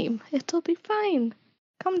eccentric game. It'll be fine.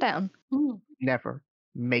 Calm down. Never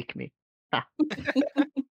make me.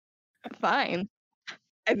 Fine.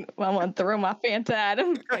 I want to throw my Fanta at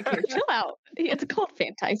him. Like, here, chill out. It's called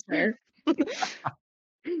Fantizer.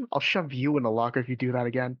 I'll shove you in a locker if you do that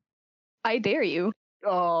again. I dare you.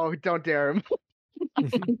 Oh, don't dare him.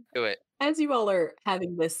 Do it. As you all are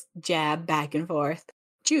having this jab back and forth,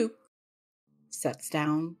 Juke sets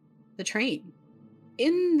down the train.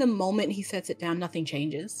 In the moment he sets it down, nothing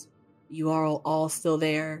changes. You are all still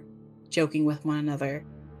there, joking with one another,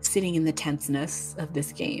 sitting in the tenseness of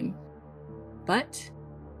this game. But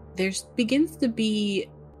there begins to be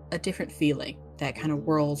a different feeling that kind of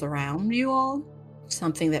whirls around you all.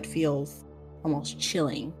 Something that feels almost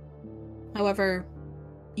chilling. However,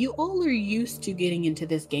 you all are used to getting into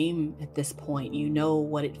this game at this point. You know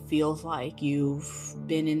what it feels like. You've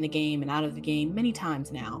been in the game and out of the game many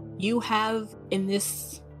times now. You have, in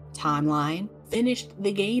this timeline, finished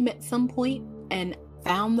the game at some point and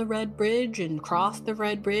found the Red Bridge and crossed the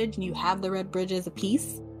Red Bridge, and you have the Red Bridge as a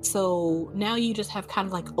piece. So now you just have kind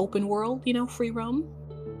of like open world, free roam.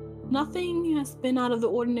 Nothing has been out of the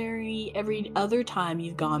ordinary every other time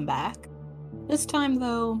you've gone back. This time,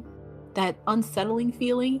 though, that unsettling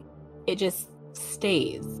feeling, it just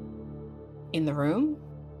stays in the room,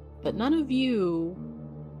 but none of you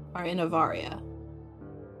are in Avaria.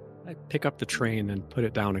 I pick up the train and put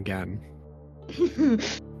it down again.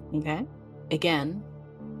 Okay? Again,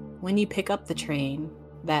 when you pick up the train,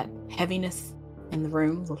 that heaviness in the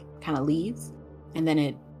room kind of leaves, and then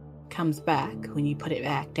it comes back when you put it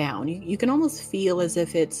back down. You can almost feel as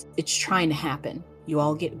if it's trying to happen. You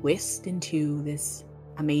all get whisked into this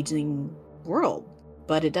amazing world,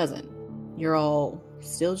 but it doesn't. You're all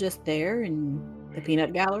still just there in the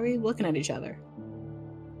peanut gallery looking at each other.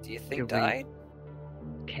 Do you think died?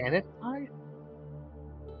 Can it die?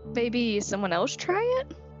 Maybe someone else try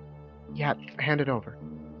it? Yeah, hand it over.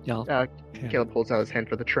 Yeah. Caleb pulls out his hand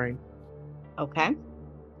for the train. Okay.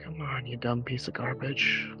 Come on, you dumb piece of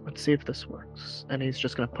garbage. Let's see if this works. And he's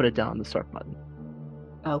just going to put it down the start button.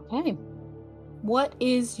 Okay. What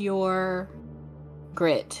is your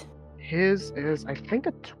grit? His is, I think,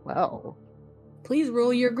 a 12. Please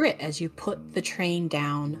roll your grit as you put the train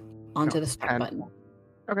down onto the start 10. button.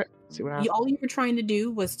 Okay, see what happens. All you were trying to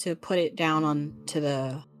do was to put it down onto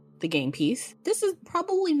the game piece. This is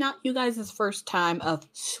probably not you guys' first time of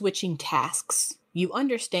switching tasks. You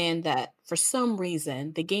understand that for some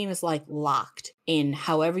reason, the game is like locked in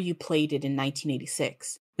however you played it in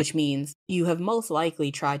 1986, which means you have most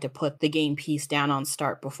likely tried to put the game piece down on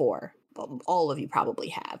start before. Well, all of you probably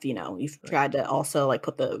have, you've tried to also like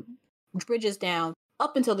put the bridges down.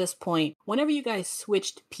 Up until this point, whenever you guys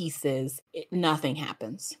switched pieces, nothing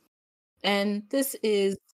happens. And this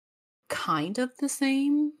is kind of the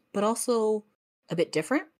same, but also a bit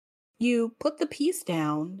different. You put the piece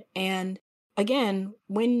down, and again,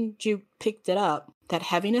 when you picked it up, that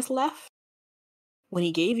heaviness left. When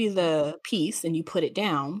he gave you the piece and you put it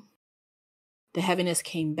down, the heaviness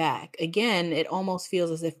came back. Again, it almost feels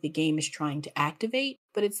as if the game is trying to activate,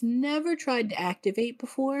 but it's never tried to activate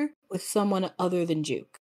before with someone other than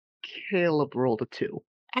Juke. Caleb rolled a 2.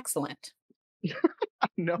 Excellent.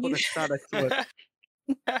 No, that's not a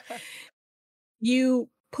 2. You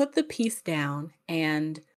put the piece down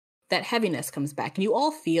and that heaviness comes back and you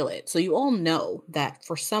all feel it. So you all know that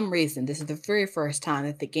for some reason, this is the very first time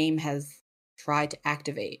that the game has tried to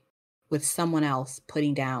activate with someone else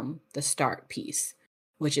putting down the start piece,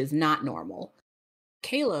 which is not normal.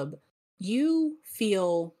 Caleb, you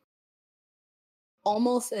feel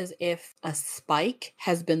almost as if a spike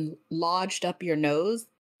has been lodged up your nose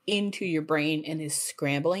into your brain and is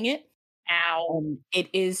scrambling it. Ow. It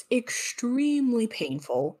is extremely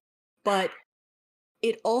painful, but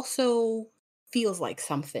it also feels like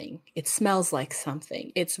something. It smells like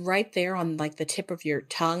something. It's right there on like the tip of your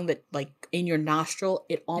tongue, that like in your nostril,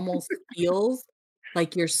 it almost feels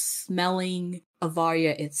like you're smelling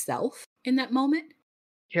Avaria itself in that moment.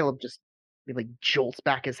 Caleb just like jolts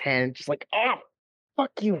back his hand, just like, oh,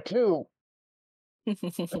 fuck you too.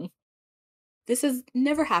 This has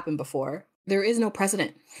never happened before. There is no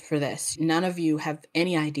precedent for this. None of you have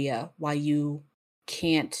any idea why you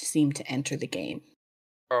can't seem to enter the game.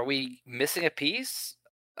 Are we missing a piece?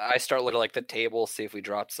 I start looking like the table, see if we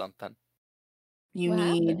dropped something. You What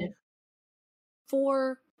need happened?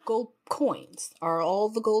 4 gold coins. Are all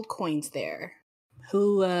the gold coins there?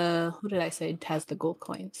 Who did I say has the gold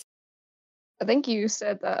coins? I think you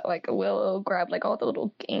said that like Willow grabbed like all the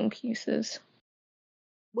little game pieces.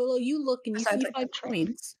 Willow, you look and you Besides, see like, 5 the train.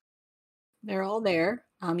 coins. They're all there.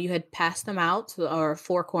 You had passed them out, or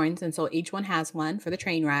 4 coins, and so each one has one for the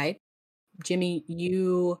train ride. Jimmy,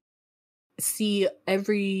 you see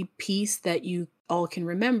every piece that you all can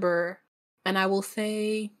remember, and I will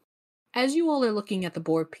say, as you all are looking at the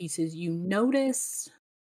board pieces, you notice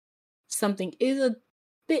something is a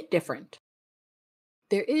bit different.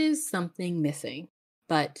 There is something missing,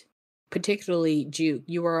 but particularly Juke,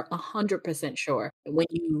 you are 100% sure that when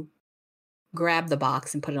you grabbed the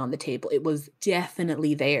box and put it on the table, it was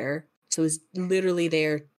definitely there. So it was literally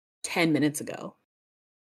there 10 minutes ago.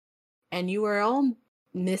 And you are all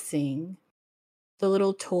missing the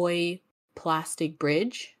little toy plastic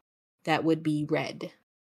bridge that would be red.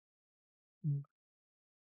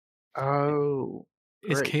 Oh,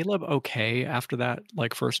 Is great. Caleb okay after that,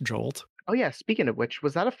 like, first jolt? Oh yeah, speaking of which,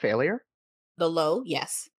 was that a failure? The low,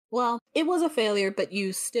 yes. Well, it was a failure, but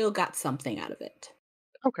you still got something out of it.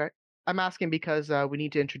 Okay. I'm asking because we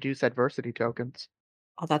need to introduce adversity tokens.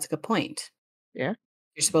 Oh, that's a good point. Yeah?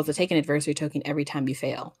 You're supposed to take an adversity token every time you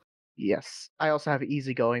fail. Yes. I also have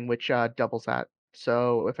easygoing, which doubles that.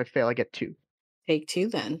 So if I fail, I get 2. Take 2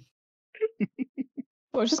 then.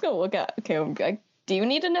 I was just gonna look at Caleb and be like, do you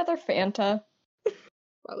need another Fanta?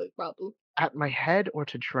 Probably. At my head or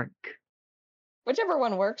to drink? Whichever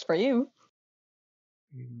one works for you.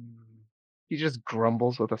 He just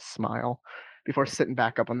grumbles with a smile before sitting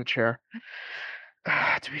back up on the chair.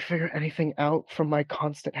 Do we figure anything out from my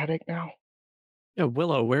constant headache now? Yeah,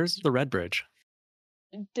 Willow, where's the red bridge?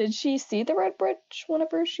 Did she see the red bridge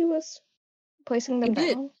whenever she was placing them You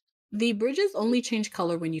did. down? The bridges only change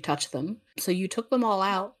color when you touch them. So you took them all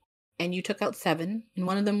out, and you took out 7, and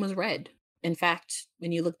one of them was red. In fact,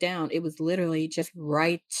 when you look down, it was literally just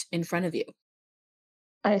right in front of you.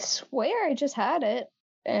 I swear I just had it.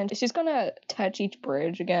 And she's gonna touch each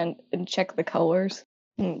bridge again and check the colors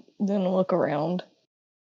and then look around.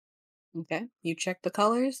 Okay. You check the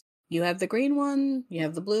colors. You have the green one, you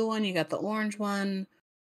have the blue one, you got the orange one,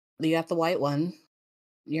 you got the white one.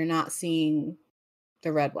 You're not seeing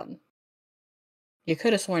the red one. You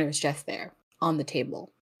could have sworn it was just there on the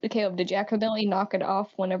table. Caleb, did you accidentally knock it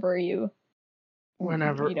off whenever you...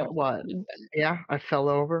 Whenever, you know, what? Yeah, I fell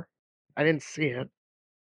over. I didn't see it.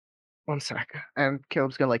 1 sec. And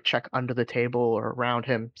Caleb's gonna like check under the table or around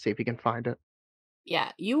him, see if he can find it.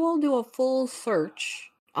 Yeah, you all do a full search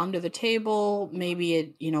under the table. Maybe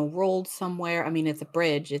it, rolled somewhere. I mean, it's a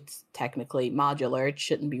bridge. It's technically modular. It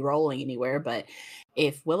shouldn't be rolling anywhere. But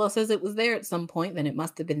if Willow says it was there at some point, then it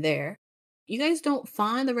must have been there. You guys don't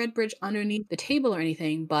find the red bridge underneath the table or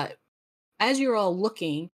anything. But as you're all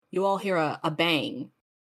looking, you all hear a bang,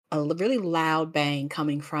 a really loud bang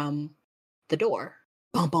coming from the door.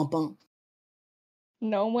 Bum, bum, bum.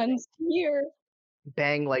 No one's here.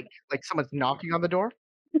 Bang, like someone's knocking on the door?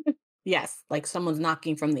 Yes, like someone's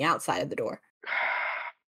knocking from the outside of the door.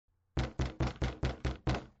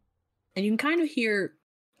 And you can kind of hear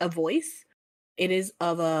a voice. It is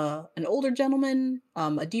of an older gentleman,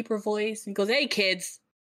 a deeper voice. He goes, "Hey, kids,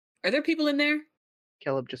 are there people in there?"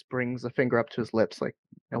 Caleb just brings a finger up to his lips like,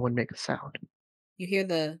 no one make a sound. You hear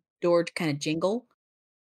the door kind of jingle,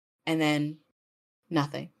 and then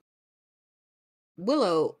nothing.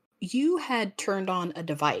 Willow, you had turned on a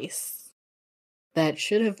device that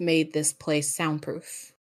should have made this place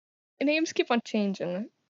soundproof. The names keep on changing.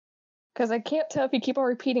 Because I can't tell if you keep on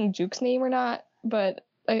repeating Juke's name or not, but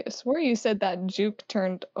I swear you said that Juke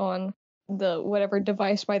turned on the whatever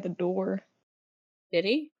device by the door. Did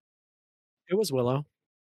he? It was Willow.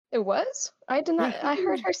 It was? I did not. I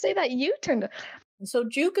heard her say that you turned it. So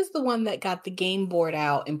Juke is the one that got the game board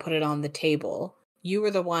out and put it on the table. You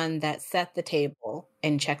were the one that set the table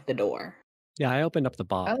and checked the door. Yeah, I opened up the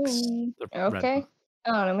box. Oh, the red okay. box.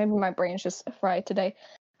 I don't know. Maybe my brain's just fried today.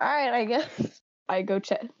 All right, I guess I go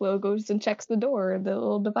check. Will goes and checks the door, the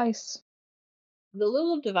little device. The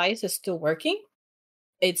little device is still working.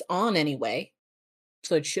 It's on anyway,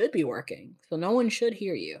 so it should be working. So no one should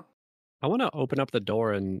hear you. I want to open up the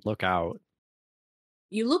door and look out.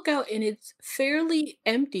 You look out and it's fairly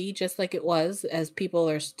empty, just like it was, as people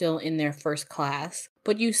are still in their first class.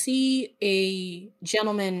 But you see a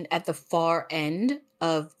gentleman at the far end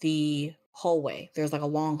of the hallway. There's like a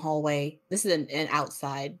long hallway. This is an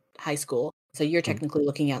outside high school, so you're technically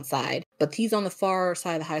looking outside. But he's on the far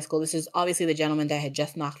side of the high school. This is obviously the gentleman that had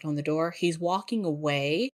just knocked on the door. He's walking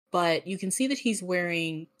away, but you can see that he's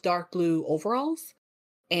wearing dark blue overalls,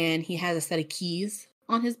 and he has a set of keys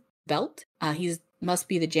on his belt. He's must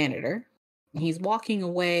be the janitor. He's walking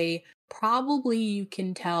away. Probably you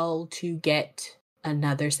can tell to get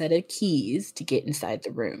another set of keys to get inside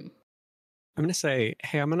the room. I'm going to say,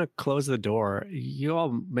 hey, I'm going to close the door. You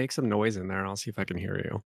all make some noise in there, and I'll see if I can hear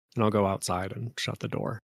you. And I'll go outside and shut the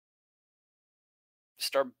door.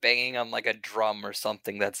 Start banging on like a drum or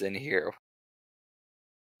something that's in here.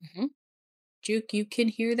 Mm-hmm. Juke, you can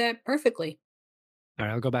hear that perfectly. All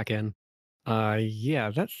right, I'll go back in.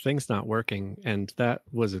 Yeah, that thing's not working, and that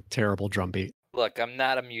was a terrible drum beat. Look, I'm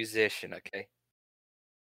not a musician, okay?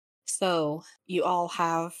 So, you all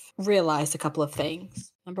have realized a couple of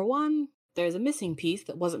things. Number one, there's a missing piece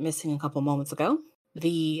that wasn't missing a couple moments ago.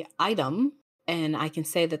 The item, and I can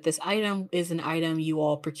say that this item is an item you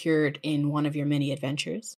all procured in one of your many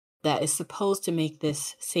adventures that is supposed to make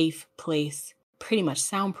this safe place pretty much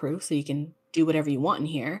soundproof so you can do whatever you want in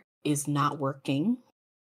here, is not working.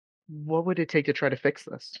 What would it take to try to fix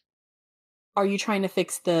this? Are you trying to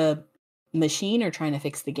fix the machine or trying to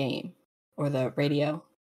fix the game or the radio?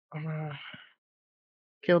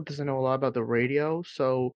 Caleb doesn't know a lot about the radio,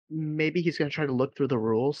 so maybe he's going to try to look through the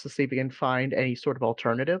rules to see if he can find any sort of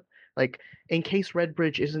alternative. Like, in case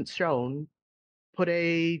Redbridge isn't shown, put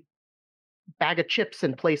a bag of chips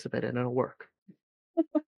in place of it and it'll work.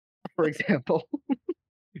 For example.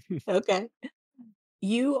 Okay.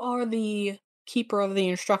 You are the keeper of the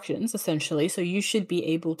instructions, essentially, so you should be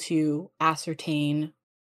able to ascertain,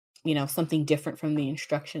 something different from the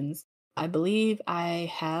instructions. I believe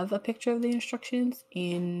I have a picture of the instructions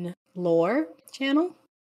in lore channel.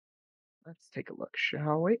 Let's take a look,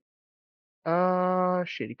 shall we?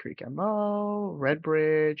 Shady Creek MO,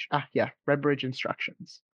 Redbridge. Redbridge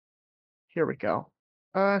instructions. Here we go.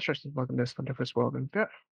 Instructions, welcome to this wonderful world. Do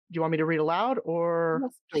you want me to read aloud or?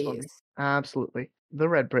 Yes, please. Absolutely. The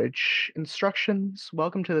Redbridge instructions.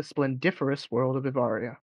 Welcome to the splendiferous world of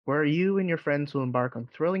Ivaria, where you and your friends will embark on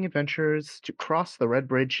thrilling adventures to cross the Red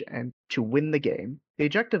Bridge and to win the game. The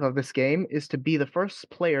objective of this game is to be the first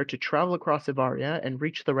player to travel across Ivaria and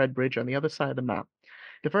reach the Red Bridge on the other side of the map.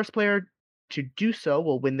 The first player to do so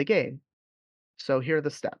will win the game. So here are the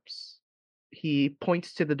steps. He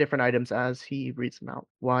points to the different items as he reads them out.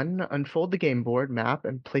 1, unfold the game board map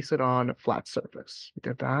and place it on a flat surface. We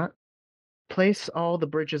did that. Place all the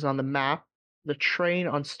bridges on the map, the train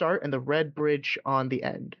on start, and the red bridge on the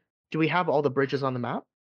end. Do we have all the bridges on the map?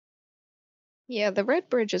 Yeah, the red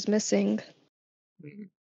bridge is missing.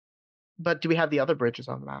 But do we have the other bridges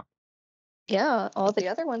on the map? Yeah, all the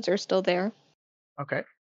other ones are still there. Okay.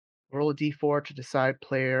 Roll a d4 to decide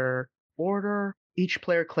player order. Each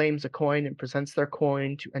player claims a coin and presents their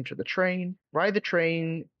coin to enter the train. Ride the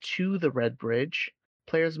train to the red bridge.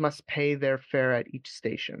 Players must pay their fare at each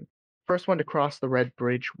station. First one to cross the red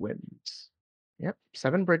bridge wins. Yep,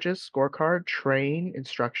 7 bridges, scorecard, train,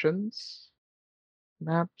 instructions,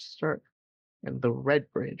 map, start, and the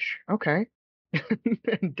red bridge. Okay.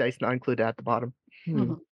 Dice not included at the bottom.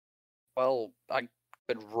 Well, I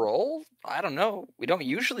could roll? I don't know. We don't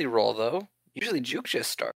usually roll, though. Usually Juke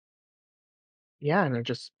just starts. Yeah, and it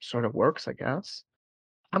just sort of works, I guess.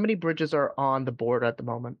 How many bridges are on the board at the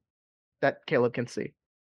moment that Caleb can see?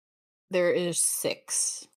 There is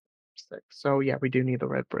 6. 6. So yeah, we do need the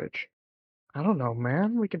red bridge. I don't know,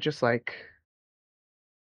 man. We could just Here,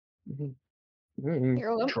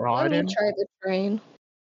 draw let it me in. try the train.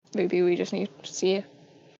 Maybe we just need to see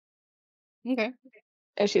Okay.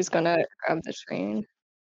 if she's gonna grab the train.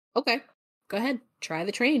 Okay. Go ahead. Try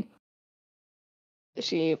the train.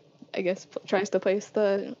 She, I guess, tries to place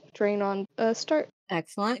the train on start.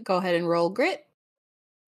 Excellent. Go ahead and roll grit.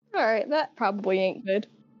 All right, that probably ain't good.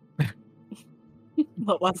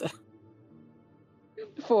 What was it?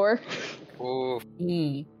 4. Ooh.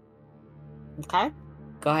 Okay.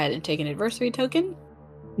 Go ahead and take an adversary token.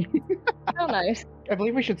 How nice. I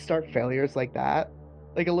believe we should start failures like that.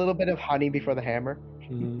 Like a little bit of honey before the hammer.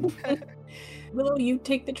 Willow, you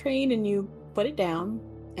take the train and you put it down.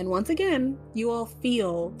 And once again, you all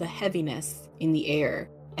feel the heaviness in the air,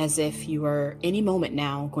 as if you are any moment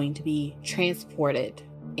now going to be transported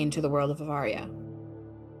into the world of Avaria.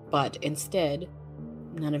 But instead,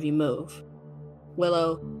 none of you move.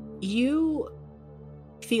 Willow, you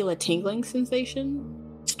feel a tingling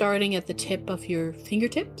sensation starting at the tip of your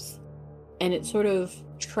fingertips, and it sort of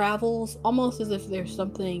travels almost as if there's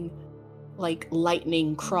something like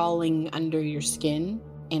lightning crawling under your skin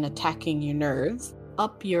and attacking your nerves,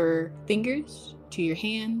 up your fingers, to your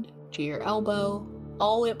hand, to your elbow,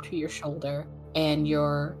 all the way up to your shoulder, and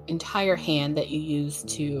your entire hand that you use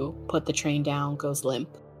to put the train down goes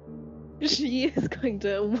limp. She is going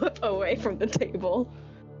to whip away from the table.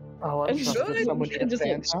 Oh, And that's not for someone to just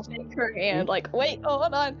like stand up. shake her hand, like, wait,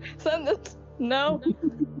 hold on, No.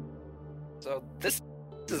 So this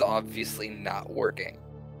is obviously not working.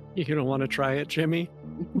 You don't want to try it, Jimmy?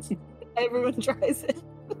 Everyone tries it.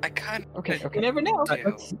 I kind of Okay. You never know.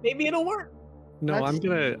 do. Maybe it'll work. No, I'm Let's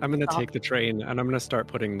gonna stop. take the train and I'm gonna start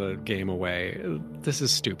putting the game away. This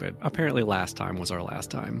is stupid. Apparently last time was our last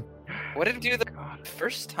time. What did we do the God.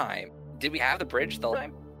 first time? Did we have the bridge the whole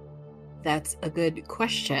time? That's a good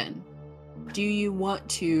question. Do you want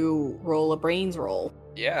to roll a brains roll?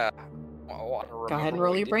 Yeah. I want to Go remember ahead and what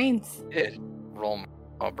roll we your brains. did. Roll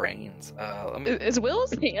my brains. Let me. Is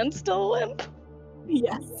Willow's hand still limp?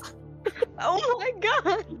 Yes. Oh my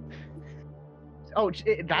god! Oh,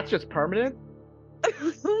 that's just permanent?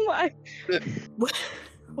 Oh my.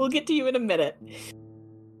 We'll get to you in a minute.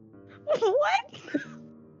 What?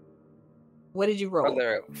 What did you Oh, roll?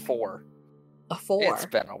 there, 4. A 4. It's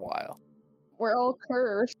been a while. We're all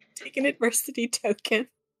cursed. Take an adversity token.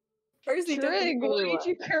 Adversity token Trig, for why Willow. did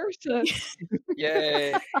you curse us?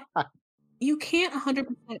 Yay! You can't 100%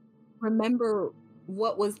 remember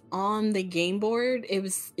what was on the game board. It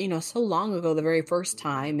was, so long ago the very first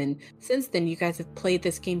time, and since then you guys have played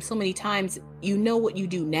this game so many times, you know what you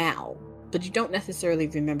do now, but you don't necessarily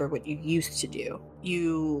remember what you used to do.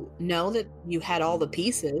 You know that you had all the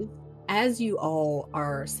pieces. As you all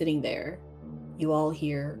are sitting there, you all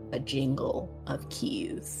hear a jingle of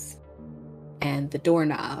keys, and the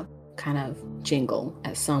doorknob kind of jingle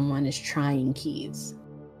as someone is trying keys.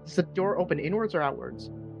 Does the door open inwards or outwards?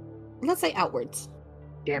 Let's say outwards.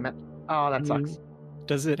 Damn it. Oh, that Mm. sucks.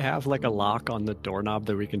 Does it have like a lock on the doorknob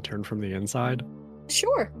that we can turn from the inside?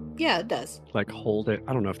 Sure. Yeah, it does. Like hold it.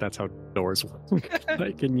 I don't know if that's how doors work.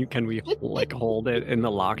 Like, can we like hold it in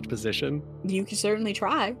the locked position? You can certainly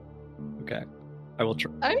try. Okay. I will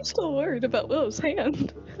try. I'm still worried about Willow's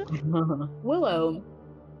hand. Willow,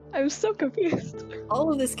 I'm so confused.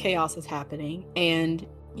 all of this chaos is happening, and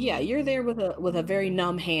yeah, you're there with a very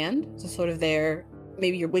numb hand, just sort of there.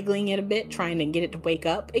 Maybe you're wiggling it a bit, trying to get it to wake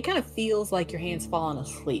up. It kind of feels like your hand's fallen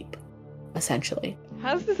asleep, essentially.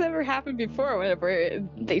 Has this ever happened before whenever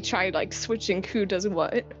they tried like switching who does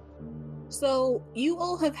what? So you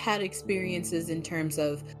all have had experiences in terms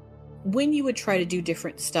of when you would try to do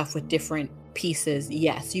different stuff with different pieces.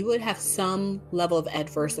 Yes, you would have some level of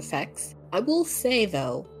adverse effects. I will say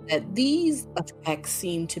though that these effects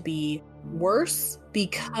seem to be worse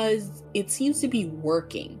because it seems to be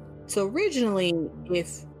working. So originally,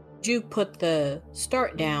 if Juke put the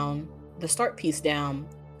start piece down,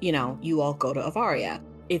 you all go to Avaria.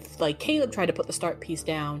 If like Caleb tried to put the start piece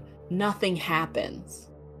down, nothing happens.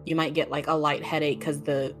 You might get like a light headache because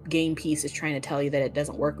the game piece is trying to tell you that it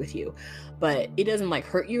doesn't work with you, but it doesn't like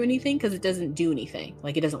hurt you or anything because it doesn't do anything.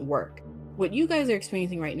 Like it doesn't work. What you guys are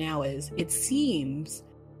experiencing right now is it seems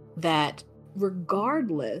that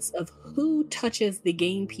regardless of who touches the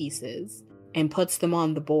game pieces and puts them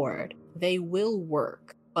on the board, they will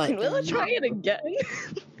work. But Can Willow try it again?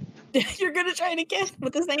 You're gonna try it again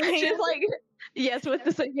with the same hand? She's like, yes, with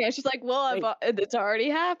the same hand. She's like, well, it's already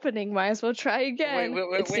happening. Might as well try again.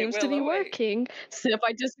 It seems to be working. So if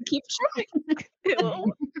I just keep trying, it will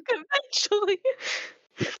work eventually.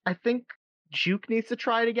 I think Juke needs to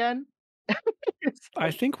try it again.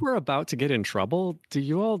 I think we're about to get in trouble. Do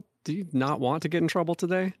you not want to get in trouble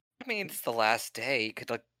today? I mean, it's the last day. You could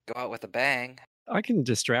like go out with a bang. I can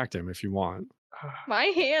distract him if you want. My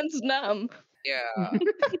hand's numb. Yeah.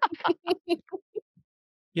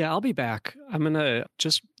 Yeah, I'll be back. I'm gonna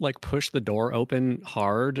just like push the door open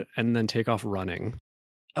hard and then take off running.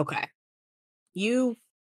 Okay. You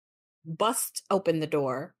bust open the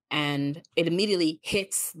door and it immediately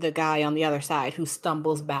hits the guy on the other side who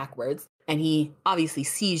stumbles backwards, and he obviously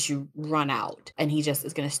sees you run out and he just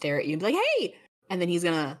is going to stare at you and be like, hey! And then he's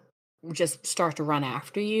going to just start to run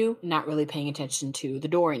after you, not really paying attention to the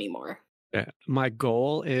door anymore. Yeah, my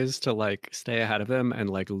goal is to like stay ahead of him and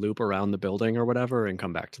like loop around the building or whatever and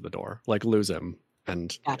come back to the door, like lose him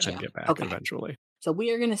and Gotcha. get back Okay. eventually. So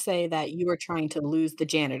we are going to say that you are trying to lose the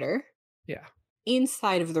janitor. Yeah.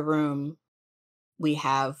 Inside of the room, we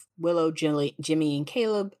have Willow, Jimmy, and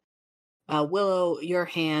Caleb. Willow, your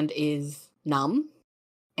hand is numb.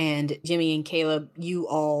 And Jimmy and Caleb, you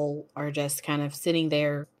all are just kind of sitting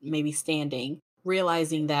there, maybe standing,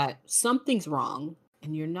 realizing that something's wrong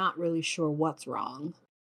and you're not really sure what's wrong.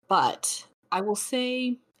 But I will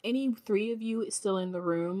say any three of you still in the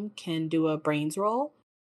room can do a brains roll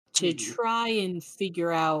to try and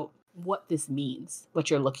figure out what this means, what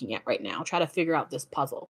you're looking at right now. Try to figure out this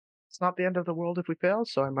puzzle. It's not the end of the world if we fail,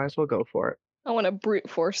 so I might as well go for it. I want to brute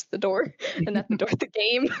force the door and not the door of the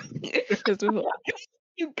game.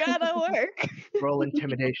 You gotta work. Roll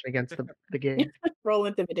intimidation against the game. Roll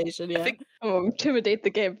intimidation, yeah. think- Intimidate the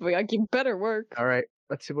game, but like, you better work. All right,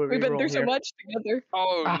 let's see what we We've been roll through so here. much together.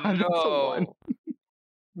 Oh That's a one.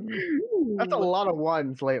 no! That's a lot of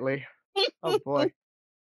ones lately. Oh boy.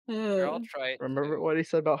 Here, I'll try it. Remember too. what he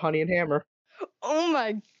said about Honey and Hammer. Oh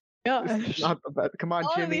my This is gosh. not the best. Come on,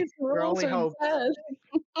 All of Jimmy. these Your rolls only are hope.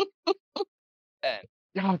 bad.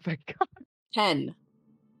 Oh, thank God. 10.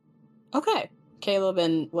 Okay. Caleb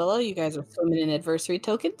and Willow, you guys are swimming in adversary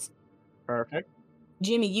tokens. Perfect.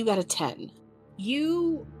 Jimmy, you got a 10.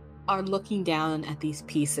 You are looking down at these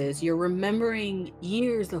pieces. You're remembering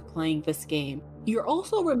years of playing this game. You're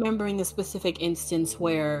also remembering a specific instance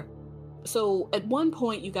where, so at one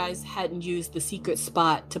point, you guys hadn't used the secret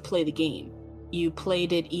spot to play the game. You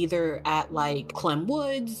played it either at like Clem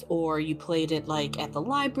Woods or you played it like at the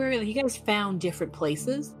library. Like, you guys found different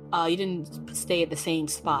places. You didn't stay at the same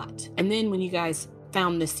spot. And then when you guys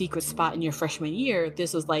found the secret spot in your freshman year,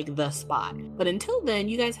 this was like the spot. But until then,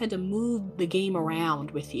 you guys had to move the game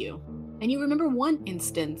around with you. And you remember one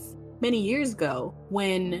instance many years ago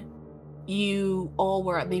when you all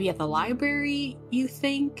were maybe at the library, you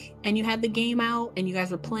think, and you had the game out and you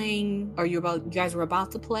guys were playing, or you guys were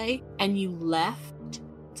about to play, and you left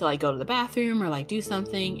to like go to the bathroom or like do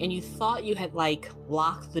something, and you thought you had like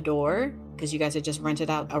locked the door because you guys had just rented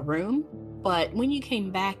out a room. But when you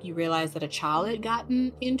came back, you realized that a child had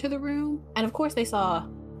gotten into the room, and of course they saw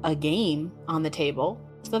a game on the table.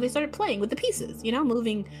 So they started playing with the pieces, you know,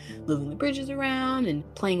 moving the bridges around and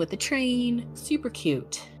playing with the train. Super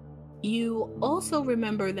cute. You also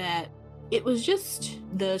remember that it was just,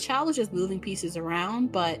 the child was just moving pieces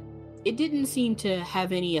around, but it didn't seem to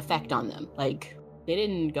have any effect on them. Like, they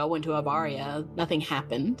didn't go into Avaria, nothing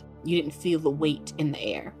happened. You didn't feel the weight in the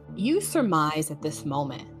air. You surmise at this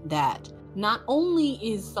moment that not only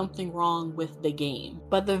is something wrong with the game,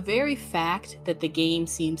 but the very fact that the game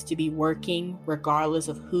seems to be working regardless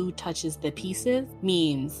of who touches the pieces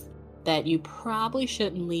means that you probably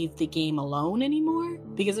shouldn't leave the game alone anymore,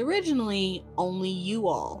 because originally only you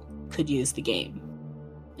all could use the game.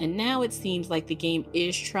 And now it seems like the game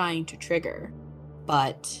is trying to trigger,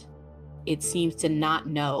 but it seems to not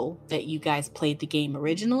know that you guys played the game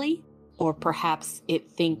originally, or perhaps it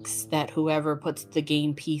thinks that whoever puts the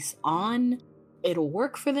game piece on, it'll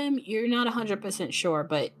work for them. You're not 100% sure,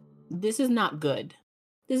 but this is not good.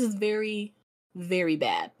 This is very, very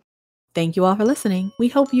bad. Thank you all for listening. We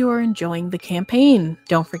hope you are enjoying the campaign.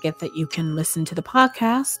 Don't forget that you can listen to the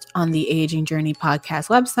podcast on the Aging Journey podcast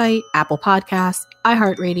website, Apple Podcasts,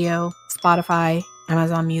 iHeartRadio, Spotify,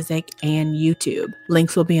 Amazon Music, and YouTube.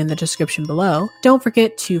 Links will be in the description below. Don't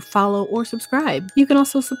forget to follow or subscribe. You can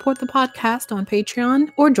also support the podcast on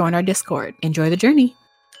Patreon or join our Discord. Enjoy the journey.